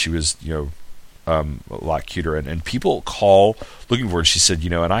she was, a lot cuter, and people call looking for it. She said,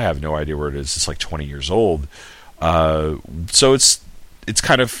 and I have no idea where it is. It's like 20 years old. So it's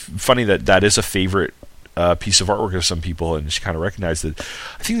kind of funny that is a favorite piece of artwork of some people, and she kind of recognized it.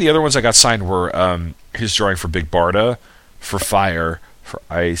 I think the other ones I got signed were his drawing for Big Barda, for Fire, for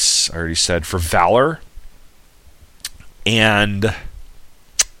Ice, I already said, for Valor, and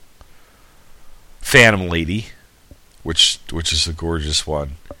Phantom Lady, which is a gorgeous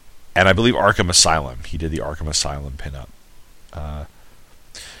one. And I believe Arkham Asylum. He did the Arkham Asylum pinup.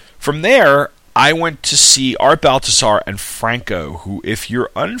 From there, I went to see Art Baltasar and Franco, who, if you're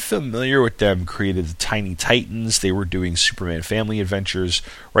unfamiliar with them, created the Tiny Titans. They were doing Superman Family Adventures.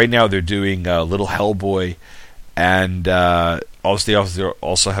 Right now, they're doing Little Hellboy, and they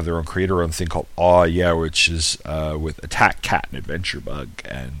also have their own creator-owned thing called Aw Yeah, which is with Attack Cat and Adventure Bug.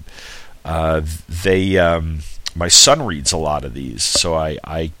 And my son reads a lot of these, so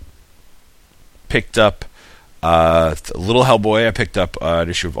I picked up Little Hellboy. I picked up an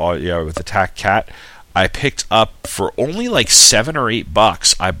issue of with Attack Cat. I picked up for only like $7 or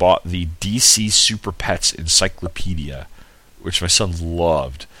 $8. I bought the DC Super Pets Encyclopedia, which my son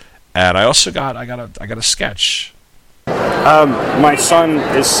loved, and I also got a sketch. My son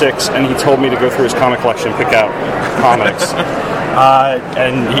is 6, and he told me to go through his comic collection and pick out comics.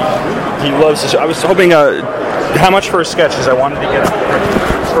 And he loves this. I was hoping how much for a sketch? Because I wanted to get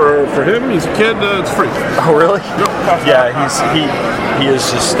for him. He's a kid. It's free. Oh, really? Yep. Yeah, he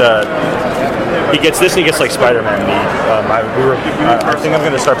is just. He gets this, and he gets like Spider-Man. I think I'm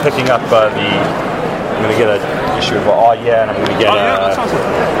going to start picking up I'm going to get an issue of Aw Yeah, and I'm going to get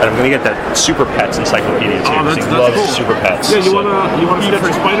and I'm going to get that Super Pets Encyclopedia too. He loves cool. Super Pets. Yeah, you want to get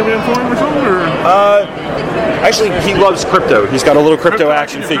for Spider-Man for him or something? Or? Actually, he loves crypto. He's got a little crypto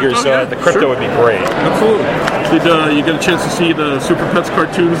action figure, so the crypto would be great. Absolutely. Did you get a chance to see the Super Pets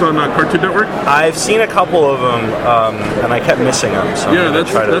cartoons on Cartoon Network? I've seen a couple of them, and I kept missing them. So yeah, that's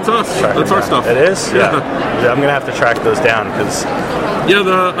us. That's our stuff. It is? Yeah. I'm going to have to track those down because. Yeah,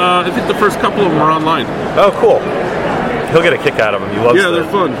 I think the first couple of them are online. Oh, cool. He'll get a kick out of them. He loves they're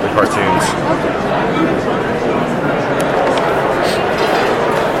fun. The cartoons.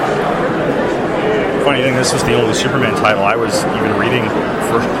 Funny thing, this was the only Superman title I was even reading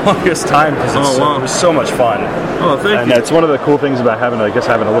for the longest time because it was so much fun. Oh, thank you. And that's one of the cool things about having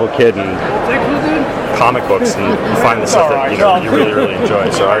a little kid and comic books, and you find the stuff that you really, really enjoy.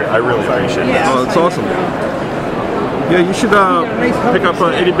 So I really appreciate it. Oh, that's awesome. Yeah, you should pick up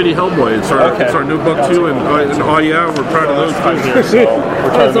Itty Bitty Hellboy. It's our new book too, and Aw Yeah, we're proud of those too. Here, so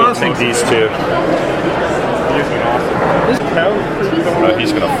we're trying to take these two.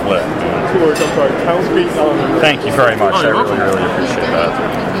 He's gonna flip. Thank you very much. I really, really appreciate that.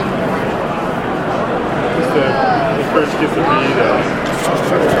 The first gift of me.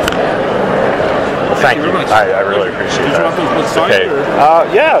 Well, thank you. I really appreciate that. Did you want those books signed?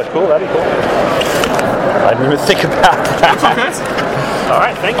 Okay. Yeah, cool. That'd be cool. I didn't even think about that. That's okay. All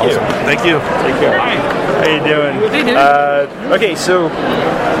right, thank you. Awesome. Thank you. Take care. Hi. How you doing? Hey, dude. Okay, so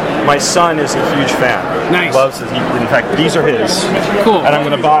my son is a huge fan. Nice. Loves it. In fact, these are his. Cool. And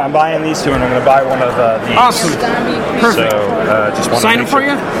I'm buying these two, and I'm going to buy one of these. Awesome. Perfect. So just want sign them for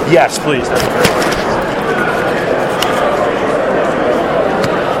you? Yes, please. That'd be great.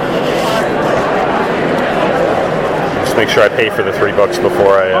 Make sure I pay for the $3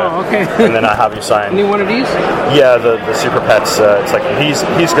 before I. Okay. And then I have you sign. Any one of these? Yeah, the Super Pets. It's like he's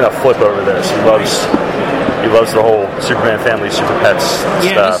gonna flip over this. He loves the whole Superman Family Super Pets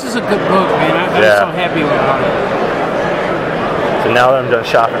stuff. This is a good book, man. I'm so happy about it. So now that I'm done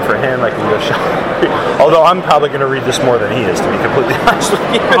shopping for him, I can go shopping. Although I'm probably gonna read this more than he is, to be completely honest with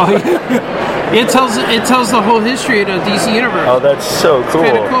you. Oh, yeah. It tells the whole history of the DC universe. Oh, that's so cool.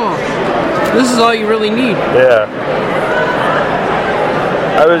 It's kind of cool. This is all you really need. Yeah.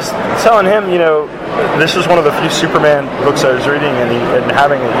 I was telling him, this was one of the few Superman books I was reading, and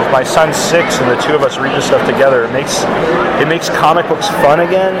having my son's 6, and the two of us read this stuff together. It makes comic books fun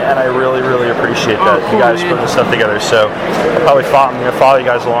again, and I really, really appreciate that you guys put this stuff together. So I'm going to follow you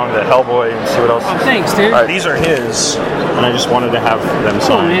guys along to Hellboy and see what else. Oh, thanks, dude. All right, these are his, and I just wanted to have them signed.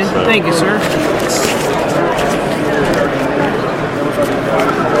 Cool, man. So. Thank you, sir.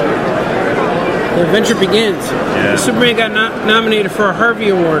 The adventure begins. Yeah. Superman got nominated for a Harvey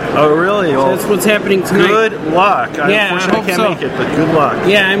Award. Oh, really? So that's what's happening tonight. Good luck. Unfortunately, I can't make it, but good luck.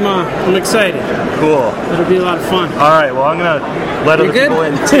 Yeah, I'm excited. Cool. It'll be a lot of fun. All right, well, I'm going to let other people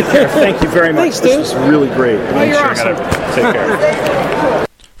in. Take care. Thank you very much. Thanks, dude. This is really great. Oh, you're awesome. Take care.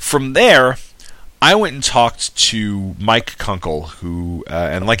 From there, I went and talked to Mike Kunkel, who,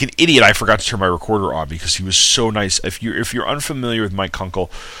 and like an idiot, I forgot to turn my recorder on because he was so nice. If you're unfamiliar with Mike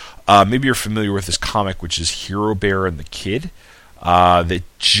Kunkel, maybe you're familiar with his comic, which is Hero Bear and the Kid, that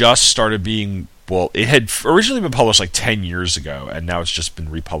just started being, well, it had originally been published like 10 years ago, and now it's just been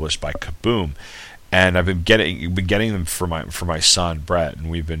republished by Kaboom. And I've been getting them for my son Brett, and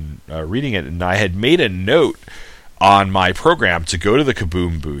we've been reading it. And I had made a note on my program to go to the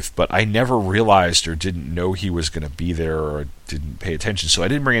Kaboom booth, but I never realized or didn't know he was going to be there, or didn't pay attention, so I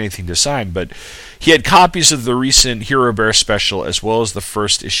didn't bring anything to sign. But he had copies of the recent Hero Bear special, as well as the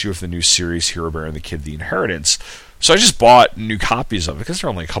first issue of the new series Hero Bear and the Kid: The Inheritance. So I just bought new copies of it because they're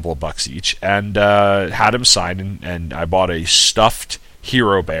only a couple of bucks each, and had him sign. And I bought a stuffed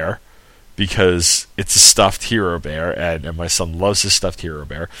Hero Bear, because it's a stuffed Hero Bear, and my son loves his stuffed Hero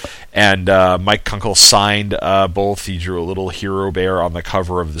Bear. And Mike Kunkel signed both. He drew a little Hero Bear on the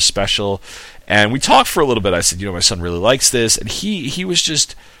cover of the special, and we talked for a little bit. I said, my son really likes this, and he was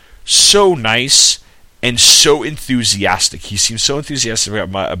just so nice and so enthusiastic. He seemed so enthusiastic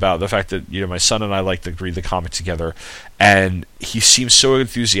about the fact that my son and I like to read the comic together, and he seems so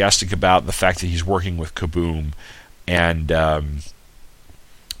enthusiastic about the fact that he's working with Kaboom, and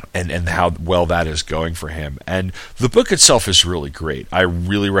how well that is going for him. And the book itself is really great. I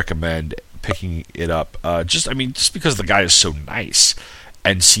really recommend picking it up. Just because the guy is so nice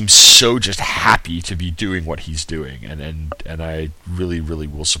and seems so just happy to be doing what he's doing. And I really, really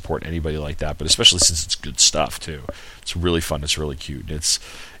will support anybody like that, but especially since it's good stuff too. It's really fun. It's really cute.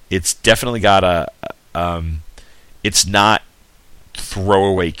 It's definitely got it's not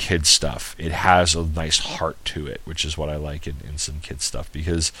throwaway kid stuff. It has a nice heart to it, which is what I like in some kid stuff,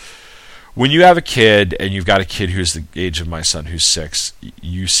 because when you have a kid, and you've got a kid who's the age of my son who's 6,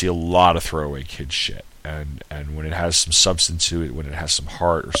 you see a lot of throwaway kid shit, and when it has some substance to it, when it has some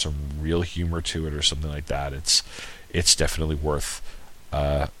heart or some real humor to it or something like that, it's definitely worth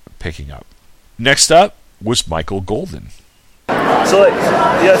picking up. Next up was Michael Golden. So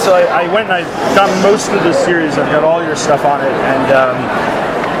I went and I got most of the series. I've got all your stuff on it, and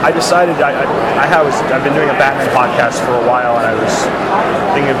I decided I've been doing a Batman podcast for a while, and I was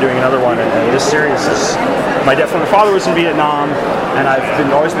thinking of doing another one. And this series is my father was in Vietnam, and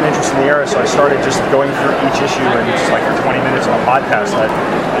I've always been interested in the era, so I started just going through each issue and just like for 20 minutes on a podcast.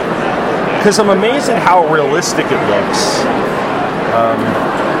 Because I'm amazed at how realistic it looks.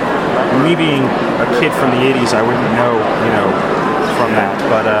 Me being a kid from the 80s, I wouldn't know, from that.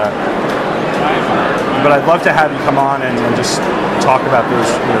 But I'd love to have you come on and just talk about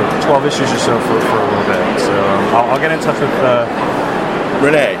those 12 issues or so for a little bit. So I'll get in touch with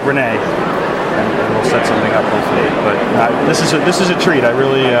Renee, and we'll set something up hopefully. But this is a treat. I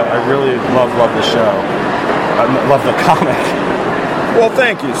really love the show. I love the comic. Well,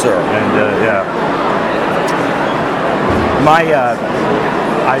 thank you, sir. And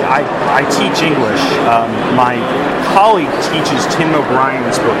I teach English. My colleague teaches Tim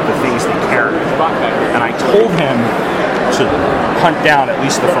O'Brien's book, The Things That Carry. And I told him to hunt down at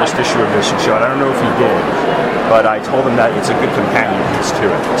least the first issue of this and show it. I don't know if he did, but I told him that it's a good companion piece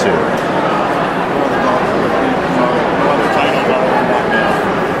to it, too.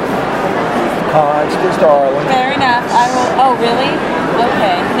 It's just Arlen. Fair enough. I will. Oh, really?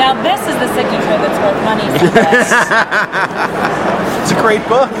 Okay. Now this is the signature that's worth money. It's a great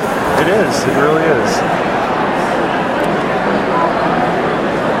book. It is. It really is.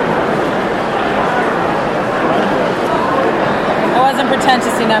 I wasn't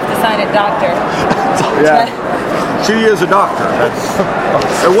pretentious enough to sign it, doctor. Yeah. She is a doctor.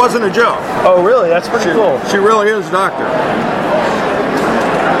 It wasn't a joke. Oh, really? That's pretty cool. She really is a doctor.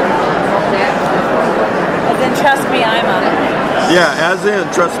 Then trust me, I'm on it. Yeah, as in,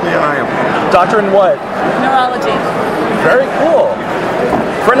 trust me, I am. Doctor in what? Neurology. Very cool.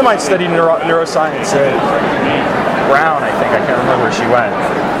 A friend of mine studied neuroscience at Brown, I think. I can't remember where she went.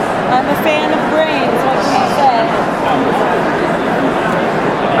 I'm a fan of brains, what can you say?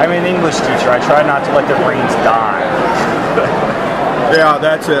 I'm an English teacher. I try not to let their brains die. Yeah,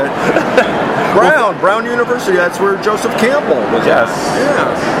 that's it. Brown University, that's where Joseph Campbell was. Yes.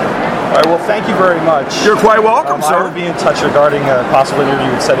 Yes. All right, well, thank you very much. You're quite welcome, sir. I will be in touch regarding a possible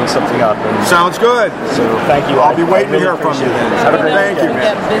interview and setting something up. And sounds good. So thank you. I'll be waiting to hear from you then. Have a great Thank you,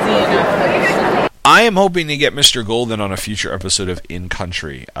 man. I am hoping to get Mr. Golden on a future episode of In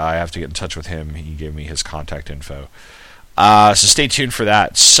Country. I have to get in touch with him. He gave me his contact info. So stay tuned for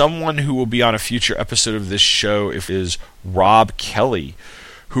that. Someone who will be on a future episode of this show is Rob Kelly,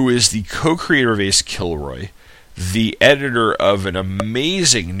 who is the co-creator of Ace Kilroy, the editor of an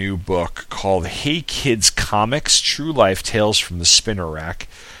amazing new book called Hey Kids Comics, True Life Tales from the Spinner Rack.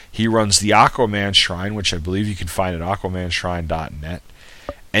 He runs the Aquaman Shrine, which I believe you can find at aquamanshrine.net.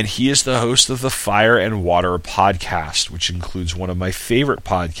 And he is the host of the Fire and Water podcast, which includes one of my favorite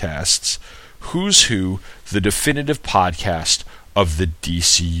podcasts, Who's Who, the definitive podcast of the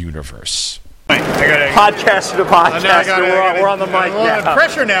DC Universe. Podcast to podcast. We're on the mic now.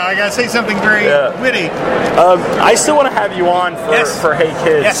 Pressure now. I gotta say something very witty. I still want to have you on for Hey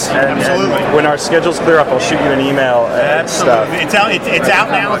Kids. Yes, absolutely. And when our schedules clear up, I'll shoot you an email and stuff. It's out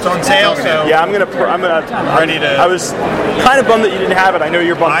now. It's on sale. So yeah, I'm ready to. I was kind of bummed that you didn't have it. I know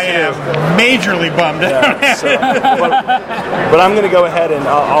you're bummed too. I am majorly bummed. But I'm gonna go ahead and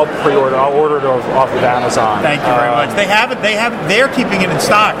I'll pre-order. I'll order it off of Amazon. Thank you very much. They have it. They're keeping it in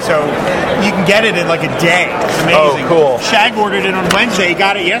stock, so you can get it in like a day. It's amazing. Oh, cool. Shag ordered it on Wednesday. He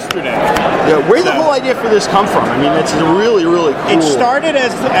got it yesterday. Yeah, where did the whole idea for this come from? I mean, it's really, really cool. It started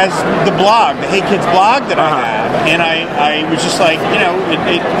as the blog, the Hey Kids blog that I had, and I was just like,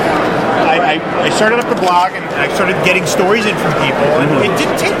 I started up the blog and I started getting stories in from people, and it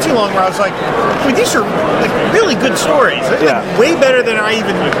didn't take too long where I was like, these are like really good stories. Like, way better than I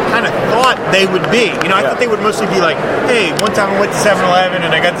even kind of thought they would be. I thought they would mostly be like, hey, one time I went to 7-Eleven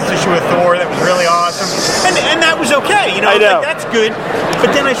and I got this issue of Thor that was really awesome, and that was okay. I know. Like, that's good.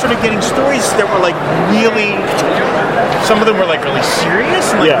 But then I started getting stories that were like really, some of them were like really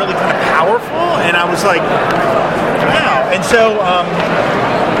serious and like really kind of powerful, and I was like, wow. And so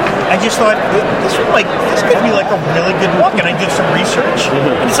I just thought this could be like a really good book, and I did some research,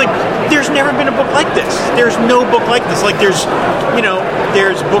 and it's like there's never been a book like this. There's no book like this. Like there's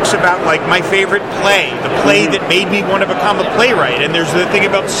books about like my favorite play, the play that made me want to become a playwright, and there's the thing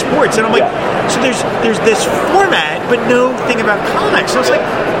about sports, and I'm like, so there's this format, but no thing about comics. So I was like,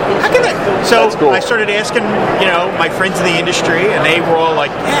 how can that? So cool. I started asking, my friends in the industry, and they were all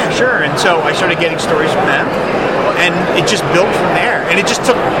like, yeah, sure. And so I started getting stories from them, and it just built from there. And it just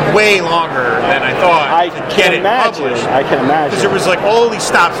took way longer than I thought to get it published. I can imagine. Because there was like all these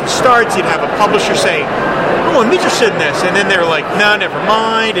stops and starts. You'd have a publisher say, oh, I'm interested in this. And then they're like, no, never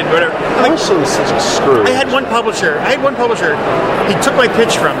mind, and whatever. Publishing is such a screw. I had one publisher. He took my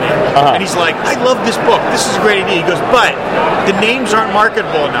pitch from me, and he's like, I love this book. This is a great idea. He goes, but the names aren't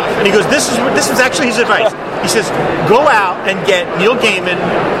marketable enough. And he goes, this was actually his advice. He says, go out and get Neil Gaiman,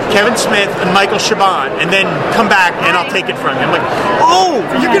 Kevin Smith, and Michael Chabon, and then come back and I'll take it from you. I'm like, oh,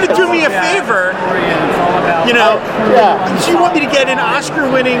 you're going to do me a favor. So you want me to get an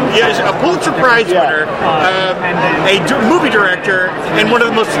Oscar-winning, a Pulitzer Prize winner, a movie director, and one of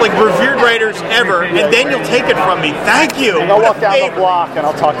the most like revered writers ever, and then you'll take it from me. Thank you. And I'll walk down the block and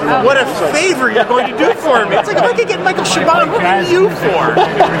I'll talk to you. What a favor you're going to do for me. It's like, if I could get Michael Chabon, what are you for?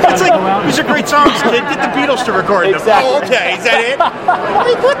 It's like, these are great songs, kid. Get the Beatles to record them. Exactly. Oh, okay. Is that it?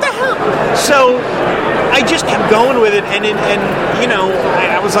 Like, what the hell? So I just kept going with it, and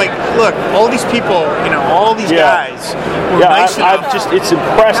I was like, look, all these people, all these guys were nice enough. It's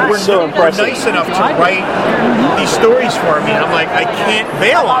impressive. It's so impressive. Were nice enough to write these stories for me, and I'm like, I can't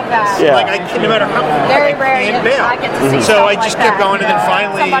bail on this. Yeah. Like, no matter how I can't bail. So I just kept going, and then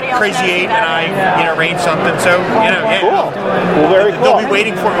finally, Crazy 8 and I, arranged something. So, cool. Well, very cool. They'll be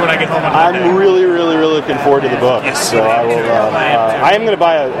waiting for me when I get home on Monday. I'm really, really, really looking forward to the book. Yes. So I will. I am going to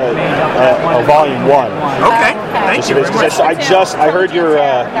buy a volume 1. Okay. Thank you very much. I heard your.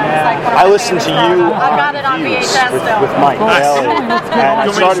 I listened to you. I got it on VHS with Mike Daly. And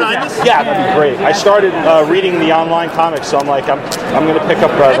I started. Yeah, that'd be great. I started reading the online comics, so I'm like, I'm going to pick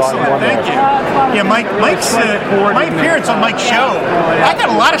up volume 1. Thank you. Yeah, Mike's my appearance on Mike's show. I got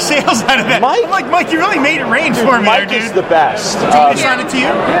a lot of sales out of that. Mike, you really made it rain for me, Mike there, dude. is the best. Do you want me to sign it to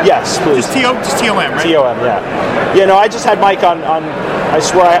you? Yes, please. Just TOM, right? TOM, yeah. Yeah, no, I just had Mike on I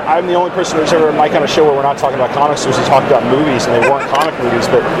swear I'm the only person who's ever had Mike on a show where we're not talking about comics, we talk about movies, and they weren't comic movies,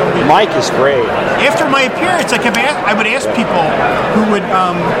 but Mike is great. After my appearance, I would ask people who would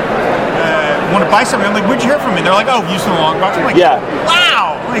want to buy something. I'm like, where'd you hear from me? They're like, oh, used in the long box. I'm like,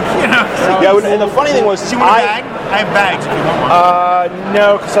 wow. Like, Yeah, and the funny thing was, do you want a bag? I have bags if you want one.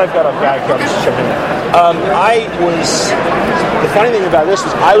 No, because I've got a bag here. I'm just checking. The funny thing about this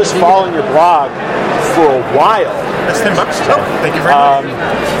was I was following your blog for a while. That's $10. Oh, thank you very much.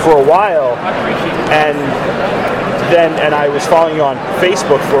 For a while, and I was following you on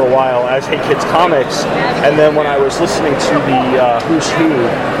Facebook for a while as Hey Kids Comics, and then when I was listening to the Who's Who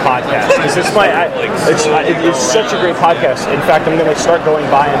podcast, because it's such a great podcast. In fact, I'm going to start going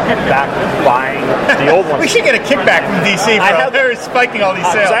buying the old ones. We should get a kickback from DC, bro. They're spiking all these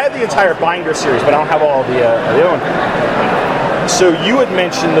sales. I have the entire Binder series, but I don't have all the other one. So you had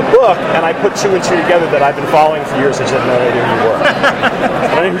mentioned the book, and I put 2 and 2 together that I've been following for years. I just had no idea who you were.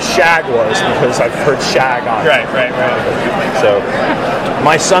 I don't know who Shag was because I've heard Shag on. Right. So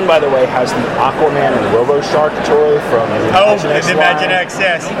my son, by the way, has the Aquaman and RoboShark toy from the Imaginext,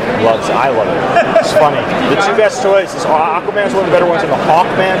 yes. I love it. It's funny. The 2 best toys is Aquaman's one of the better ones, and the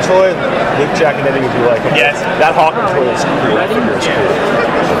Hawkman toy. Luke Jack and Eddie would be like, yes, that Hawkman toy is cool. I figure it's cool.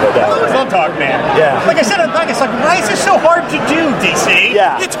 I love Hawkman. Yeah. Like I said on the podcast, why is this so hard to do, DC?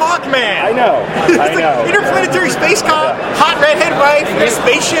 Yeah. It's Hawkman. I know. Interplanetary space cop, hot redhead wife, a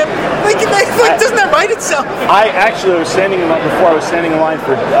spaceship. Doesn't that write itself? I was standing in line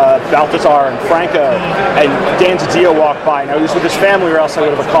for Balthazar and Franco, and Dan DiDio walked by, and I was with his family, or else I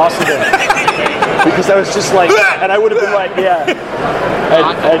would have accosted him. Because I was just like, and I would have been like, yeah.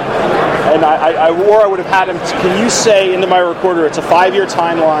 And I would have had him, can you say into my recorder, it's a 5-year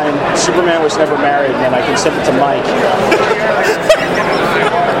timeline, Superman was never married, and then I can send it to Mike.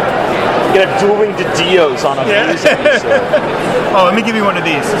 You're going to have dueling DiDios on a music. Oh, let me give you one of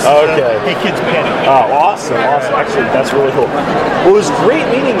these. Okay. Hey Kids Penny. Oh, awesome. Actually, that's really cool. Well, it was great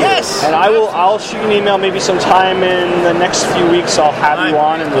meeting you. Yes. And I'll shoot you an email maybe sometime in the next few weeks. I'll have you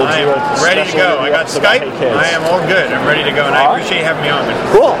on, and we'll do a ready to go. I got Skype. I am all good. I'm ready to go, and I appreciate you having me on.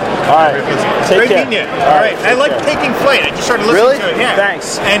 Cool. All right. Great meeting you. All right. I like Taking Flight. I just started listening to it. Yeah.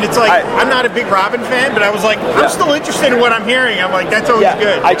 Thanks. And it's like, I'm not a big Robin fan, but I was like, I'm still interested in what I'm hearing. I'm like, that's always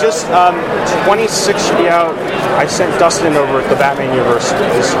good. I just 26 should be out. I sent Dustin over at the Batman Universe,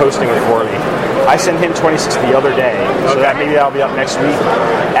 is hosting it for me. I sent him 26 the other day, so that maybe that'll be up next week.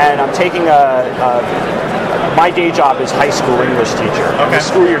 And I'm taking my day job is high school English teacher. Okay. The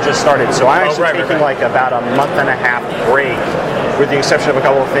school year just started, so I'm actually taking like about a month and a half break, with the exception of a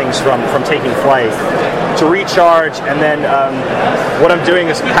couple of things from Taking Flight, to recharge. And then what I'm doing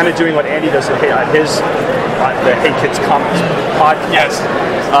is kind of doing what Andy does at the Hey Kids Comics podcast. Yes.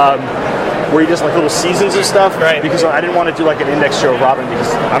 Where he does like little seasons of stuff, right? Because I didn't want to do like an index show of Robin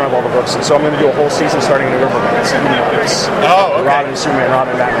because I don't have all the books, and so I'm going to do a whole season starting in November. Oh, okay. Robin, Superman,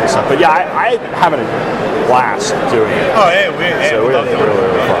 Robin, Batman, and stuff. But yeah, I'm having a blast doing it. Oh, yeah, we love doing it.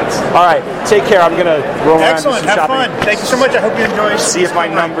 Really fun. All right, take care. I'm going to roll around. Excellent. Have fun. Thank you so much. I hope you enjoy. See if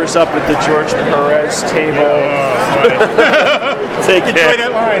my number's up at the George Perez table. Take care. Enjoy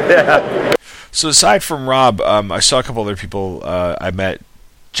that line. Yeah. So aside from Rob, I saw a couple other people. I met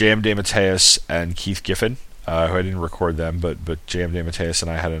J.M. DeMatteis and Keith Giffen, who I didn't record them, but J.M. DeMatteis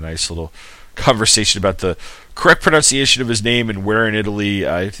and I had a nice little conversation about the correct pronunciation of his name and where in Italy.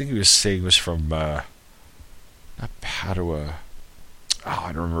 I think he was saying it was from not Padua. Oh,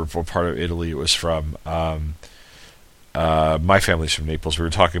 I don't remember what part of Italy it was from. My family's from Naples. We were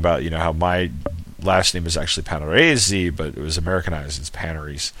talking about how my last name is actually Panarese, but it was Americanized. It's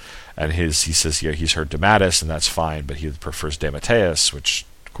Panarese. And he says he's heard DeMatteis, and that's fine, but he prefers DeMatteis, which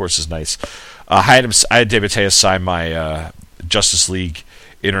of course is nice. I had DeMatteis sign my Justice League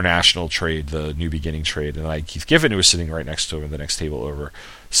International trade, the New Beginning trade, and Keith Giffen, who was sitting right next to him in the next table over,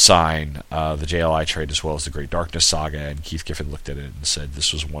 sign the JLI trade as well as the Great Darkness Saga. And Keith Giffen looked at it and said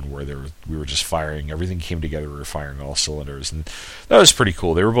this was one where we were just firing, everything came together, we were firing all cylinders, and that was pretty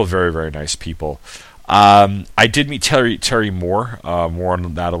cool. They were both very, very nice people. I did meet Terry Moore, more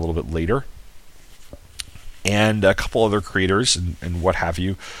on that a little bit later, and a couple other creators and what have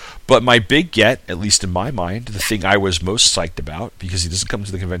you. But my big get, at least in my mind, the thing I was most psyched about, because he doesn't come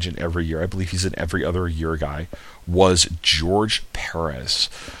to the convention every year, I believe he's an every other year guy, was George Perez.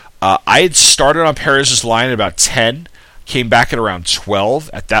 I had started on Perez's line at about 10, came back at around 12.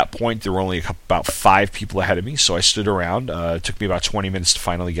 At that point, there were only about 5 people ahead of me, so I stood around. It took me about 20 minutes to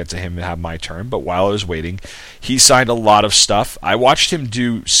finally get to him and have my turn, but while I was waiting, he signed a lot of stuff. I watched him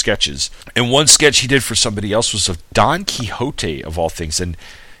do sketches, and one sketch he did for somebody else was of Don Quixote, of all things, and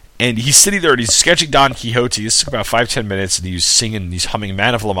he's sitting there and he's sketching Don Quixote. This took about 5-10 minutes, and he's humming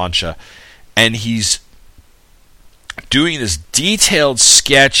Man of La Mancha, and he's doing this detailed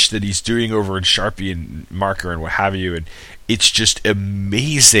sketch that he's doing over in Sharpie and marker and what have you, and it's just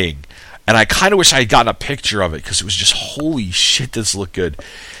amazing. And I kind of wish I had gotten a picture of it, because it was just, holy shit, this looked good.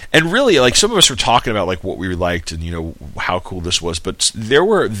 And really, like, some of us were talking about like what we liked and, you know, how cool this was, but there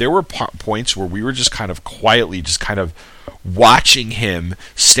were points where we were just kind of quietly just kind of watching him,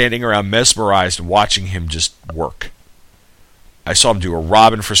 standing around mesmerized and watching him just work. I saw him do a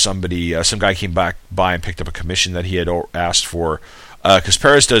Robin for somebody. Some guy came by and picked up a commission that he had asked for. Because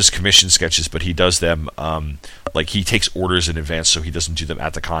Perez does commission sketches, but he does them like he takes orders in advance, so he doesn't do them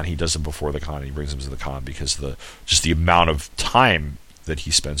at the con. He does them before the con, and he brings them to the con because just the amount of time that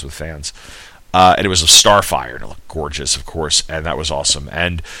he spends with fans. And it was a Starfire, and it looked gorgeous, of course, and that was awesome.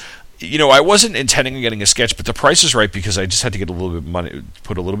 And you know, I wasn't intending on getting a sketch, but the price is right because I just had to get a little bit money,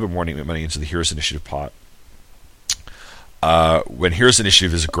 put a little bit more money into the Heroes Initiative pot. When Heroes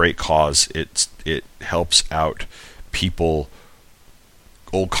Initiative is a great cause, it helps out people,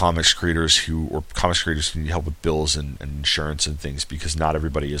 old comics creators or comics creators who need help with bills and insurance and things, because not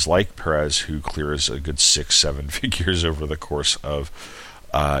everybody is like Perez, who clears a good 6-7 figures over the course of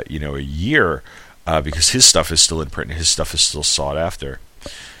a year, because his stuff is still in print and his stuff is still sought after.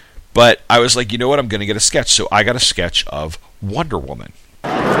 But I was like, you know what, I'm going to get a sketch. So I got a sketch of Wonder Woman.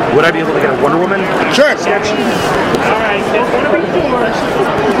 Would I be able to get a Wonder Woman sketch? All right, there's one of yours.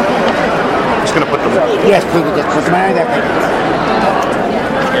 Just going to put them. Yes, please. Just put them out there.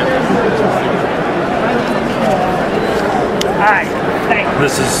 Hi, thanks.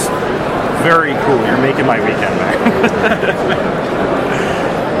 This is very cool. You're making my weekend, man.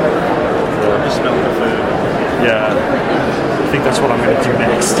 I'm just smelling the food. Yeah. I think that's what I'm going to do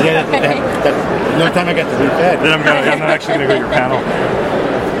next. Yeah, no time I got to do that. Then I'm not actually going to go to your panel.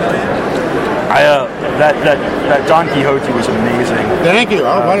 That Don Quixote was amazing. Thank you.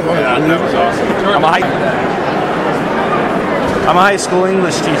 Oh, wonderful. Yeah, that was awesome. I'm a high school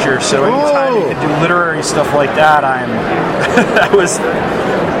English teacher, so anytime you can do literary stuff like that, let's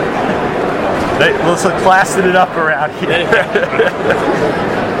classing it up around here.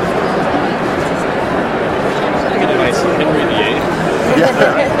 Henry VIII.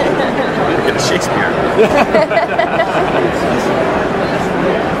 Get a Shakespeare.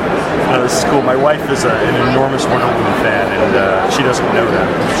 This is cool. My wife is an enormous Wonder Woman fan, and she doesn't know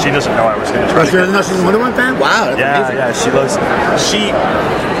that. She doesn't know I was going to try. She doesn't know she's a Wonder Woman fan? Wow. Yeah, amazing. Yeah. She loves. She's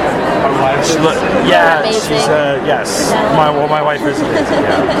yes. My wife is amazing.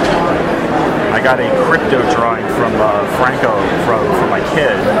 Yeah. I got a crypto drawing from Franco from my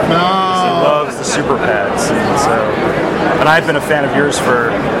kid. No. He loves the Super Pets, and I've been a fan of yours for,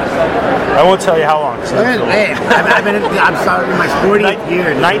 I won't tell you how long. I'm sorry, in my 40th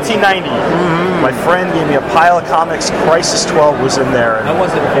year. 1990. Mm-hmm. My friend gave me a pile of comics. Crisis 12 was in there. I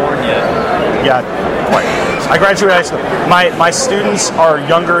wasn't born yet. Yeah, quite. I graduated high school. My students are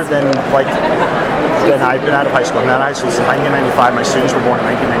younger than I've been out of high school. I'm out of high school since 1995. My students were born in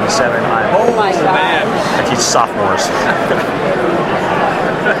 1997. Oh my God. I teach sophomores.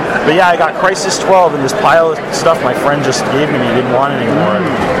 But yeah, I got Crisis 12 and this pile of stuff my friend just gave me. He didn't want it anymore.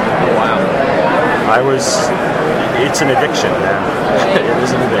 Wow. It's an addiction, man. It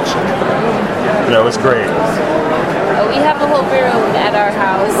is an addiction. It was great. We have a whole room at our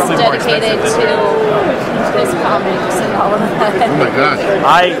house dedicated to his comics and all of that. Oh my gosh.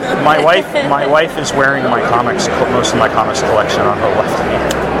 My wife is wearing most of my comics collection on her left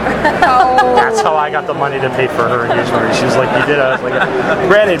hand. Oh. That's how I got the money to pay for her engagement. She was like, "You did?" I was like,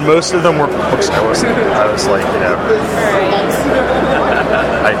 "Granted, most of them were books." I was like, I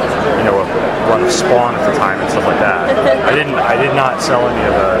run of Spawn at the time and stuff like that. I did not sell any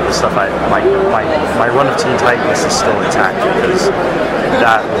of the stuff. My run of Teen Titans is still intact because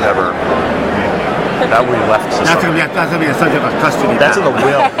that will never. That we left. That's going to be a subject of custody. That's in the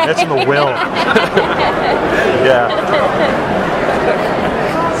will. That's in the will. Yeah.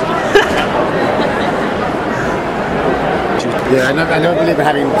 Yeah, I never believe in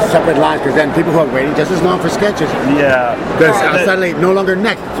having separate lines, because then people who are waiting just as long for sketches. Yeah. Because suddenly no longer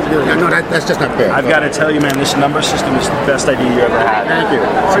next. No, that's just not fair. I've got to tell you, man, this number system is the best idea you ever had. Thank you.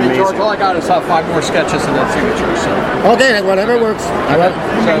 It's amazing. George, all I got is 5 more sketches and that signature. So. Okay, whatever works. I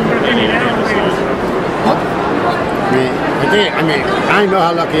know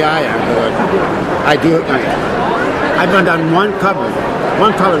how lucky I am, but I've done one cover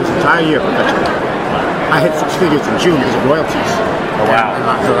this entire year professionally. I hit 6 figures in June because of royalties. Oh, wow.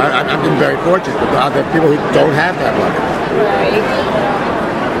 So I've been very fortunate, but there are people who don't have that luck. Right.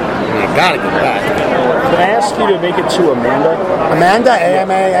 You gotta get back. Can I ask you to make it to Amanda? Amanda,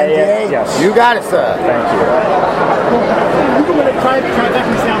 A-M-A-N-D-A? Yes. You got it, sir. Thank you.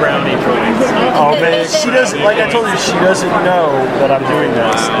 Brownie pudding. Oh man, she doesn't. Like I told you, she doesn't know that I'm doing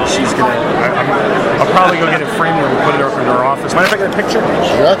this. She's gonna. I'll probably go get it framed and put it over in her office. Mind if I get a picture?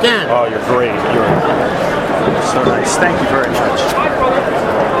 Sure can. Oh, you're great. You're so nice. Thank you very much.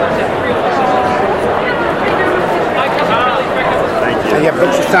 you have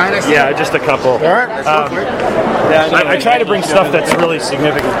books to sign us? Yeah, just a couple. All right, let's go for it. I try to bring stuff that's really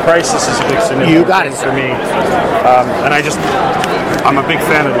significant. Crisis is a big significant You got it. thing for me. And I'm a big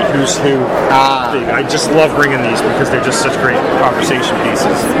fan of the Who's Who. I just love bringing these because they're just such great conversation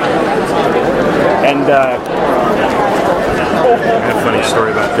pieces. And I have a funny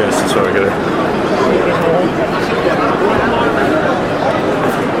story about this, so I gotta.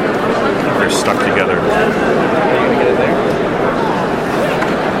 They're stuck together.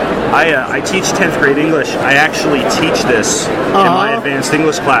 I teach 10th grade English. I actually teach this in my advanced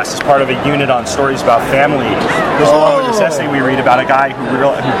English class as part of a unit on stories about family. There's along with this essay we read about a guy who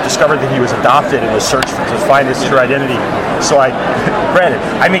discovered that he was adopted in the search to find his true identity. So granted,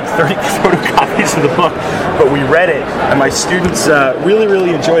 I make 30 photocopies of the book, but we read it, and my students really,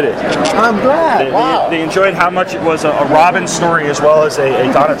 really enjoyed it. I'm glad. They enjoyed how much it was a Robin story as well as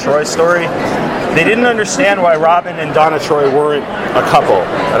a Donna Troy story. They didn't understand why Robin and Donna Troy weren't a couple,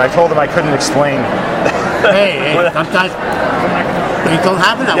 and I told them I couldn't explain. Hey, sometimes things don't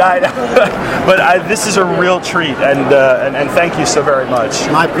happen that way. I know. But this is a real treat, and thank you so very much.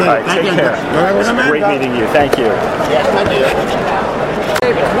 My pleasure. Right, take care. It's great meeting you. Thank you.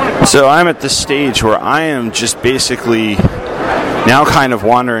 So I'm at this stage where I am just basically now kind of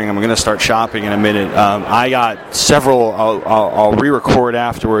wandering. I'm going to start shopping in a minute. I got several. I'll re-record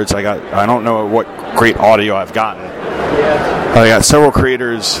afterwards. I don't know what great audio I've gotten. I got several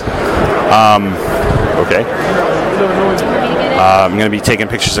creators. Okay. I'm going to be taking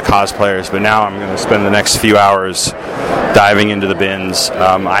pictures of cosplayers, but now I'm going to spend the next few hours diving into the bins.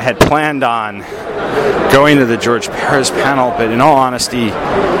 I had planned on going to the George Perez panel, but in all honesty,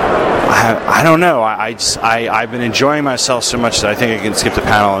 I don't know. I've been enjoying myself so much that I think I can skip the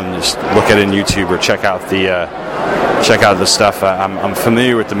panel and just look at it on YouTube or check out the stuff. I'm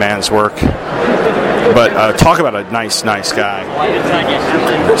familiar with the man's work, but talk about a nice guy.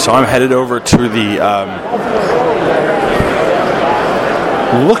 So I'm headed over to the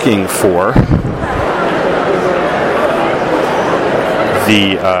looking for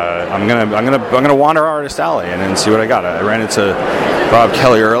the. I'm gonna wander Artist Alley and then see what I got. I ran into Rob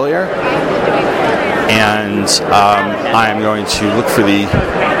Kelly earlier, and I am going to look for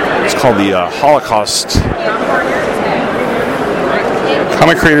it's called the Holocaust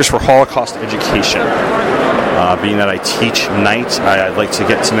Comic Creators for Holocaust Education. Being that I teach night, I'd like to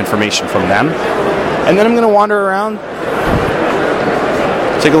get some information from them, and then I'm going to wander around,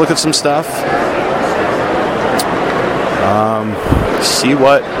 take a look at some stuff, see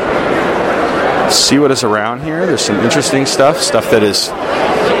what is around here. There's some interesting stuff that is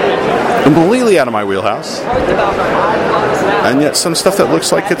completely out of my wheelhouse, and yet some stuff that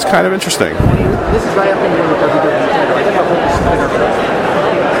looks like it's kind of interesting. This is right up in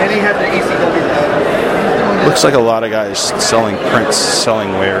Looks like a lot of guys selling prints,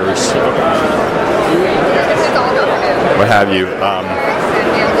 selling wares, what have you.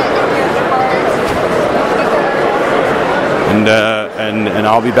 And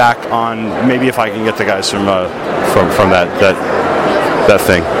I'll be back on, maybe if I can get the guys from that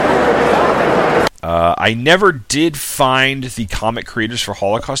thing. I never did find the Comic Creators for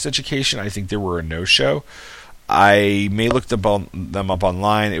Holocaust Education. I think they were a no-show. I may look them up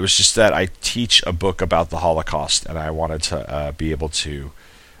online. It was just that I teach a book about the Holocaust, and I wanted to be able to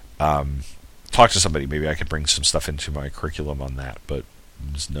talk to somebody. Maybe I could bring some stuff into my curriculum on that, but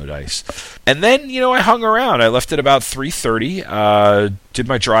there's no dice. And then, I hung around. I left at about 3:30, did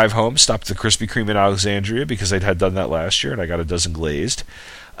my drive home, stopped at the Krispy Kreme in Alexandria because I had done that last year, and I got a dozen glazed.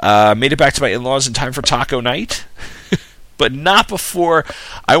 Made it back to my in-laws in time for taco night. But not before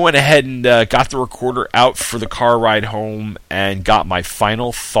I went ahead and got the recorder out for the car ride home and got my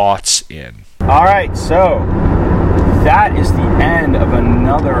final thoughts in. All right, so that is the end of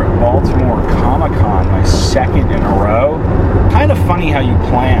another Baltimore Comic-Con, my second in a row. Kind of funny how you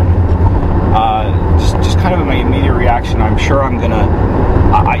plan. Just kind of my immediate reaction. I'm sure I'm going to...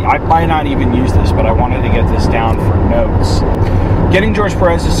 I might not even use this, but I wanted to get this down for notes. Getting George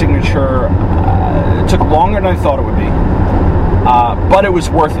Perez's signature took longer than I thought it would be. But it was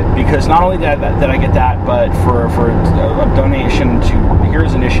worth it, because not only did I get that, but for a donation to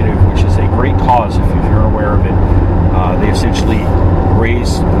Heroes Initiative, which is a great cause if you're aware of it. They essentially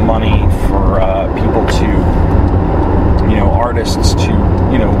raise money for people to, artists to,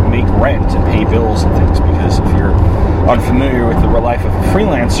 make rent and pay bills and things, because if you're unfamiliar with the real life of a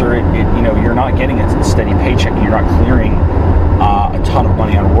freelancer, you're not getting a steady paycheck, and you're not clearing a ton of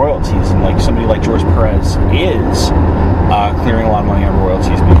money on royalties, and somebody like George Perez is clearing a lot of money on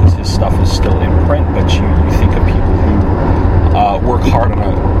royalties because his stuff is still in print. But you think of people who work hard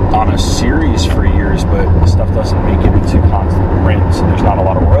on on a series for years, but the stuff doesn't make it into constant print, so there's not a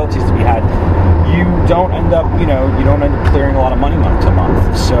lot of royalties to be had, you don't end up clearing a lot of money month to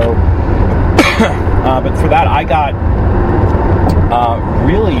month. So, but for that, I got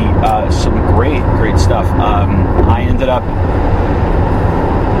really some great stuff. I ended up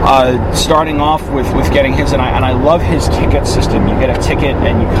starting off with getting his, and I love his ticket system. You get a ticket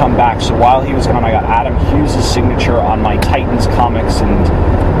and you come back. So while he was gone, I got Adam Hughes' signature on my Titans comics, and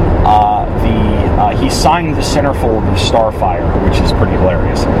he signed the centerfold of Starfire, which is pretty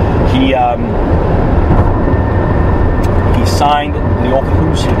hilarious. He signed the old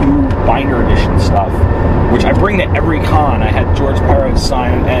Who's Who binder edition stuff, which I bring to every con. I had George Perez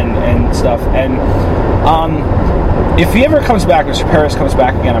sign and stuff. And if he ever comes back, Mr. Perez comes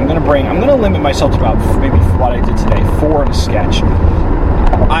back again, I'm going to limit myself to about maybe what I did today, 4 in a sketch.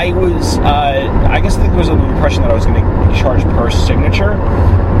 I guess there was an impression that I was going to be charged per signature,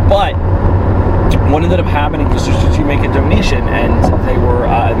 but what ended up happening was just you make a donation, and they were,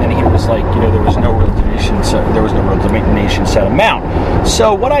 and then he was like, there was no real donation, so there was no real donation set amount.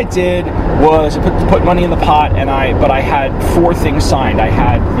 So what I did was I put money in the pot, but I had 4 things signed. I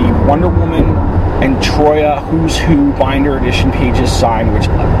had the Wonder Woman and Troya Who's Who binder edition pages signed, which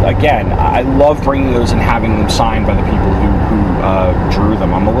again, I love bringing those and having them signed by the people who drew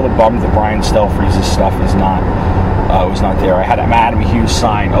them. I'm a little bummed that Brian Stelfreeze's stuff was not there. I had Adam Hughes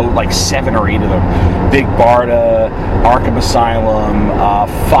sign, like 7 or 8 of them. Big Barda, Arkham Asylum,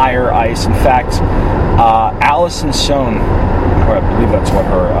 Fire Ice. In fact, Allison Sohn, I believe that's what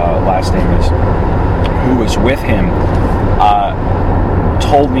her last name is, who was with him,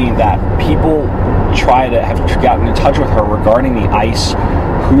 told me that people have gotten in touch with her regarding the Ice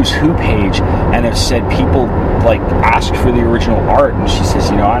Who's Who page and have said people like asked for the original art, and she says,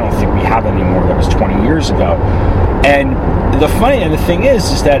 I don't think we have any more. That was 20 years ago. And the thing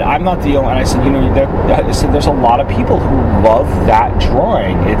is that I'm not the only. And I said, there's a lot of people who love that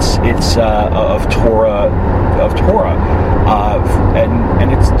drawing. It's of Torah,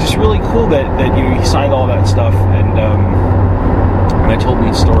 and it's just really cool that he signed all that stuff. And I told me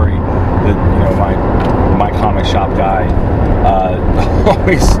a story that my comic shop guy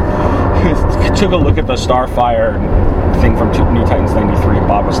always took a look at the Starfire thing from New Titans 93, and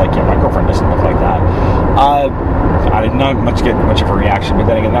Bob was like, yeah, my girlfriend doesn't look like that. I did not get much of a reaction, but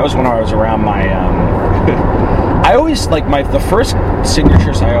then again, that was when I was around my I always like the first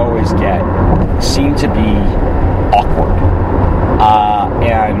signatures I always get seem to be awkward,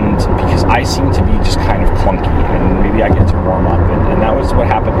 and because I seem to be just kind of clunky, and maybe I get to warm up, and that was what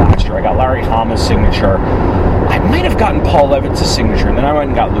happened last year. I got Larry Hama's signature. I might have gotten Paul Levitt's signature, and then I went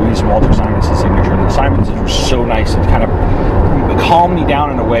and got Louise Walter Simon's signature, and the Simons were so nice and kind of calmed me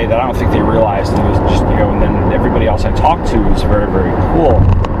down in a way that I don't think they realized. And it was just, and then everybody else I talked to was very, very cool.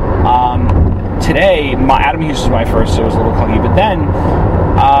 Today, Adam Hughes was my first, so it was a little clunky, but then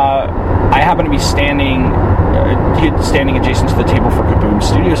I happened to be standing adjacent to the table for Kaboom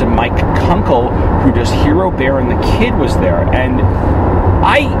Studios, and Mike Kunkel, who does Hero Bear and the Kid, was there, and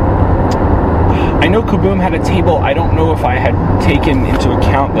I know Kaboom had a table. I don't know if I had taken into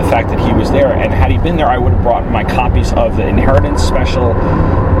account the fact that he was there, and had he been there, I would have brought my copies of the Inheritance special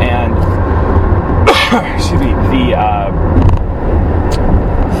and excuse me,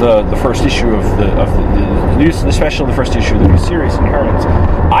 the first issue of the special, the first issue of the new series, Inheritance.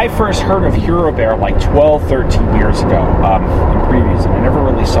 I first heard of Hero Bear like 12, 13 years ago in previews, and I never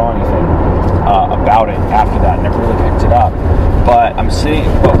really saw anything about it after that. I never really picked it up. But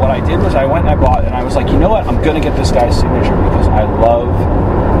what I did was I went and I bought it, and I was like, you know what? I'm going to get this guy's signature because I love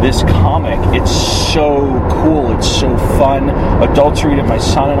this comic. It's so cool. It's so fun. Adults read it. My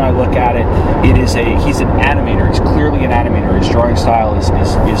son and I look at it. He's an animator. He's clearly an animator. His drawing style is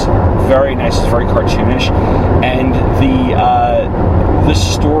very nice. It's very cartoonish. And the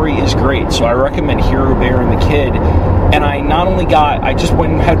story is great. So I recommend Hero Bear and the Kid. And I just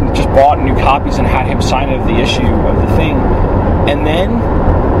went ahead and just bought new copies and had him sign of the issue of the thing. And then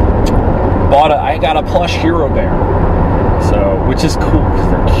I got a plush Hero Bear, which is cool because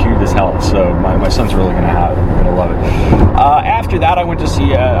they're cute as hell. So my son's really gonna love it. After that, I went to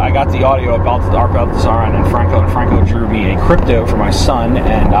see. I got the audio about Art Baldasaran and Franco drew me a crypto for my son,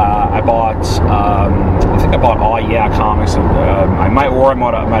 and I bought. I think I bought Aw Yeah comics. I might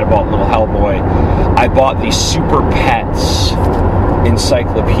have bought Little Hellboy. I bought the Super Pets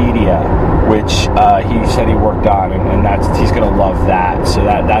encyclopedia, which he said he worked on, and he's gonna love that. So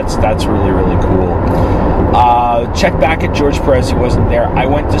that's really, really cool. Check back at George Perez. He wasn't there. I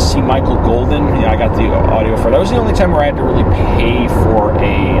went to see Michael Golden. I got the audio for it. That was the only time where I had to really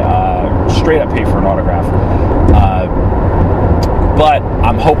straight up pay for an autograph. but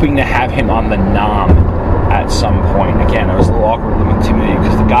I'm hoping to have him on the nom at some point. Again, I was a little awkward, a little intimidated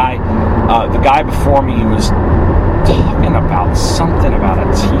because the guy before me was talking about something about a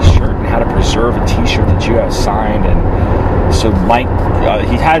T-shirt and how to preserve a T-shirt that you have signed, and so Mike,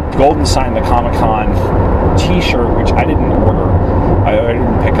 he had Golden sign the Comic-Con T-shirt, which I didn't order, I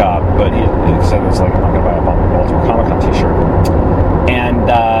didn't pick up, but he said it's like, I'm not going to buy a Baltimore Comic-Con T-shirt,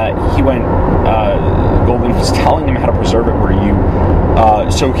 and he went, Golden was telling him how to preserve it where you,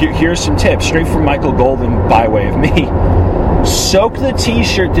 so here's some tips, straight from Michael Golden by way of me. Soak the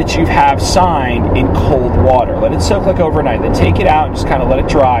T-shirt that you have signed in cold water. Let it soak like overnight. Then take it out and just kind of let it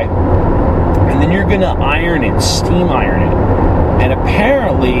dry. And then you're going to iron it, steam iron it. And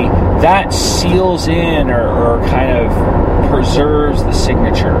apparently that seals in or kind of preserves the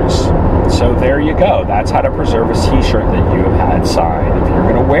signatures. So there you go. That's how to preserve a T-shirt that you have had signed if you're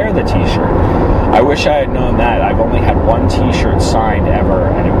going to wear the T-shirt. I wish I had known that. I've only had one T-shirt signed ever,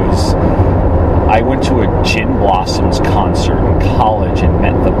 and it was... I went to a Gin Blossoms concert in college and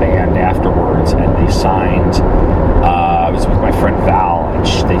met the band afterwards, and they signed, I was with my friend Val, and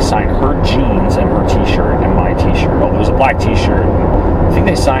they signed her jeans and her T-shirt and my T-shirt. Although it was a black T-shirt. I think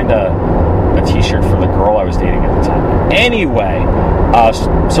they signed a T-shirt for the girl I was dating at the time. Anyway, I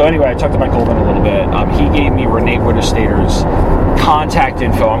talked to Mike Golden a little bit. He gave me Renee Wittestater's contact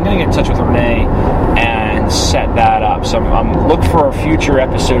info. I'm going to get in touch with Renee and set that up. So I'm look for a future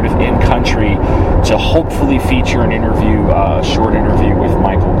episode of In Country to hopefully feature an interview, a short interview with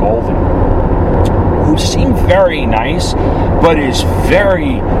Michael Golden, who seemed very nice, but is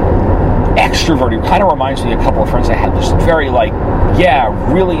very extroverted. Kind of reminds me of a couple of friends I had. Just very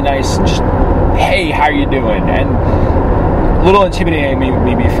really nice. And just, hey, how you doing? And a little intimidating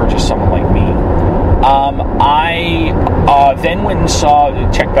maybe for just someone like me. I then went and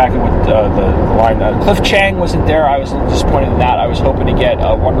checked back in with the line. Cliff Chang wasn't there. I was a little disappointed in that. I was hoping to get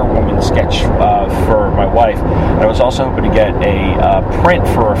a Wonder Woman sketch for my wife. And I was also hoping to get a print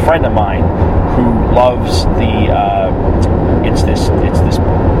for a friend of mine who loves it's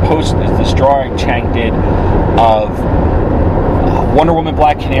this drawing Chang did of Wonder Woman,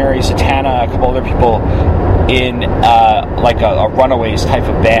 Black Canary, Zatanna, a couple other people in a Runaways type